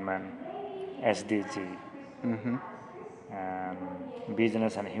environment, SDG, and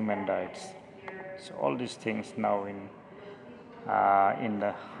business and human rights. So all these things now in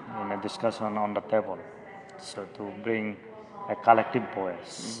a discussion on the table. So to bring a collective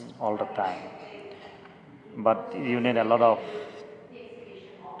voice all the time. But you need a lot of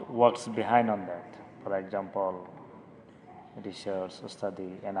works behind on that. For example, research,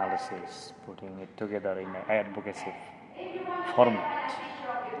 study, analysis, putting it together in an advocacy format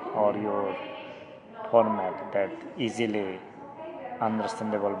or your format that easily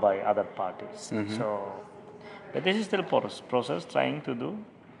understandable by other parties. So but this is still process trying to do.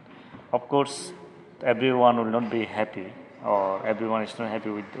 Of course, everyone will not be happy, or everyone is not happy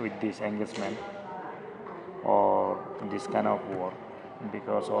with this engagement or this kind of work,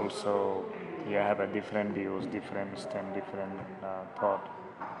 because also you have a different views, different stand, different thought.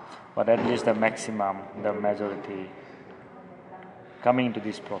 But at least the maximum, the majority, coming to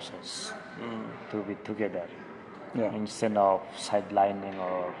this process to be together instead of sidelining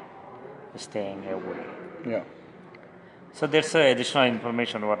or staying away. Yeah. So there's additional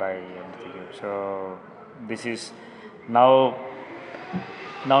information what I am to give. So this is now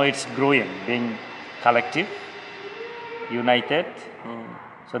it's growing, being collective, united.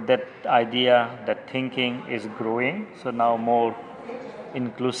 So that idea, that thinking is growing. So now more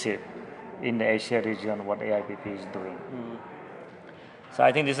inclusive in the Asia region, what AIPP is doing. So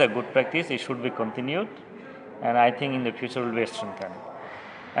I think this is a good practice. It should be continued, and I think in the future will be strengthened.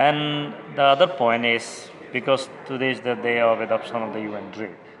 And the other point is, because today is the day of adoption of the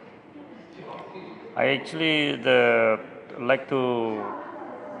UNDRIP, I actually like to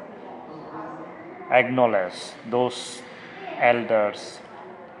acknowledge those elders,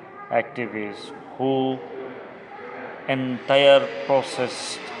 activists who entire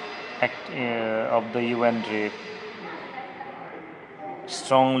process of the UNDRIP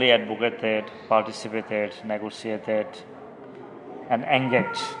strongly advocated, participated, negotiated, and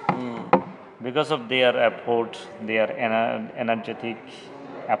engaged. Because of their effort, their energetic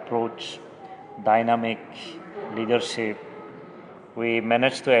approach, dynamic leadership, we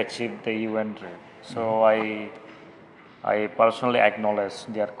managed to achieve the UNDRIP. So I personally acknowledge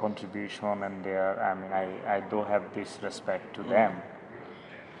their contribution and I do have this respect to them.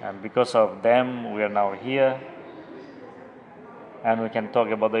 And because of them, we are now here, and we can talk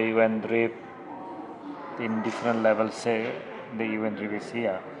about the UNDRIP in different levels. Say the UNDRIP is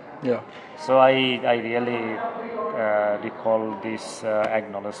here. Yeah. So I really recall this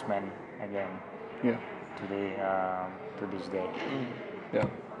acknowledgement again. Yeah. Today to this day. Yeah.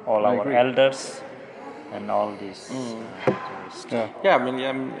 All I our agree. elders and all these.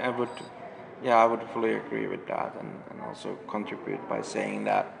 Yeah, I would fully agree with that, and also contribute by saying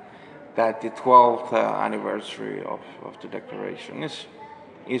that the 12th anniversary of the declaration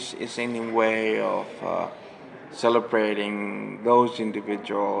is in a way of celebrating those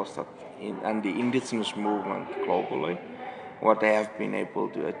individuals and the indigenous movement globally, what they have been able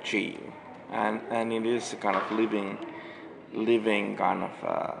to achieve, and it is a kind of living kind of.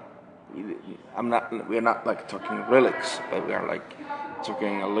 We're not like talking relics, but we are like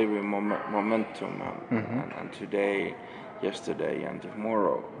talking a living momentum, and today, yesterday, and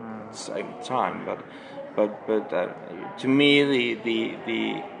tomorrow at the same time. But to me,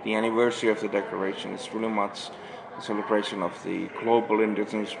 the anniversary of the declaration is really much a celebration of the global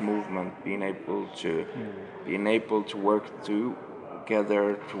indigenous movement being able to work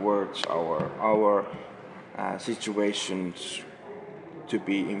together towards our situations to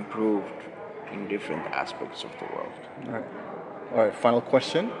be improved in different aspects of the world. All right. Final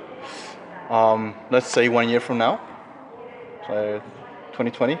question. Let's say 1 year from now, so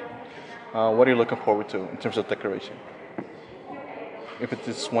 2020. What are you looking forward to in terms of declaration? If it's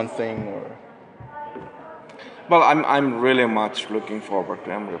just one thing or... Well, I'm really much looking forward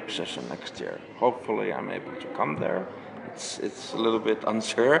to UNDRIP session next year. Hopefully, I'm able to come there. It's a little bit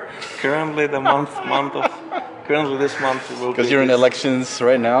unsure. Currently, this month will be... Because you're in elections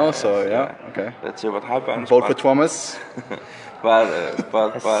right now, so yeah, okay. Let's see what happens. Vote for Thomas. but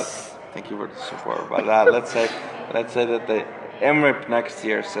thank you for the support. But let's say that the UNDRIP next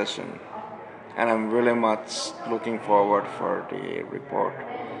year session, and I'm really much looking forward for the report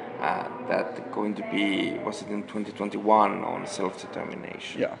that going to be, was it in 2021 on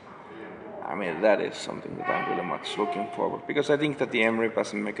self-determination? Yeah. I mean, that is something that I'm really much looking forward, because I think that the UNDRIP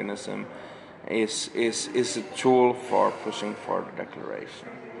as a mechanism is a tool for pushing for the declaration.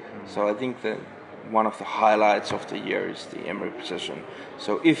 So I think that one of the highlights of the year is the UNDRIP session.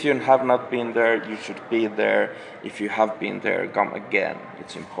 So if you have not been there, you should be there. If you have been there, come again.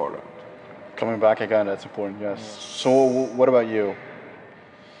 It's important. Coming back again, that's important, yes. So what about you?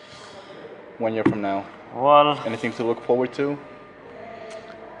 1 year from now? Well, anything to look forward to?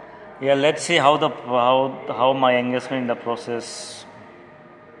 Yeah, let's see how my engagement in the process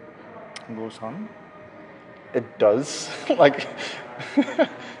goes on. It does. Like...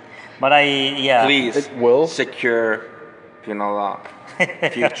 But Please, it will secure Pinola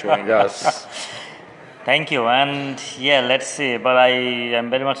future. Yes. Thank you, and let's see. But I am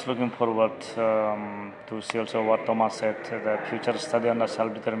very much looking forward to see also what Thomas said, the future study on the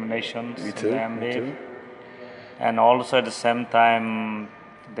self-determination. Me too. And also at the same time,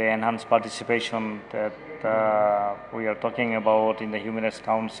 the enhanced participation that we are talking about in the Human Rights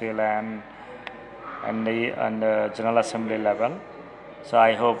Council and the General Assembly level. So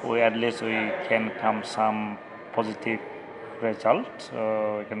I hope we can come some positive result.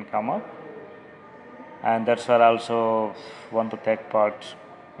 We can come up. And that's where I also want to take part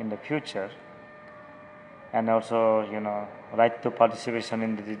in the future. And also, right to participation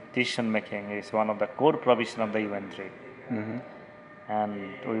in the decision making is one of the core provisions of the UNDRIP. Mm-hmm.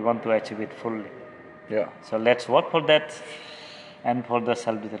 And we want to achieve it fully. Yeah. So let's work for that and for the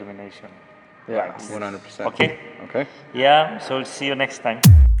self-determination. Yeah, 100%. Okay. Yeah, so we'll see you next time.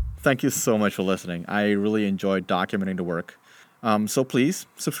 Thank you so much for listening. I really enjoyed documenting the work. So please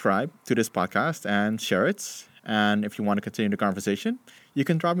subscribe to this podcast and share it. And if you want to continue the conversation, you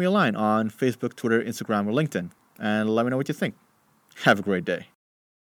can drop me a line on Facebook, Twitter, Instagram, or LinkedIn. And let me know what you think. Have a great day.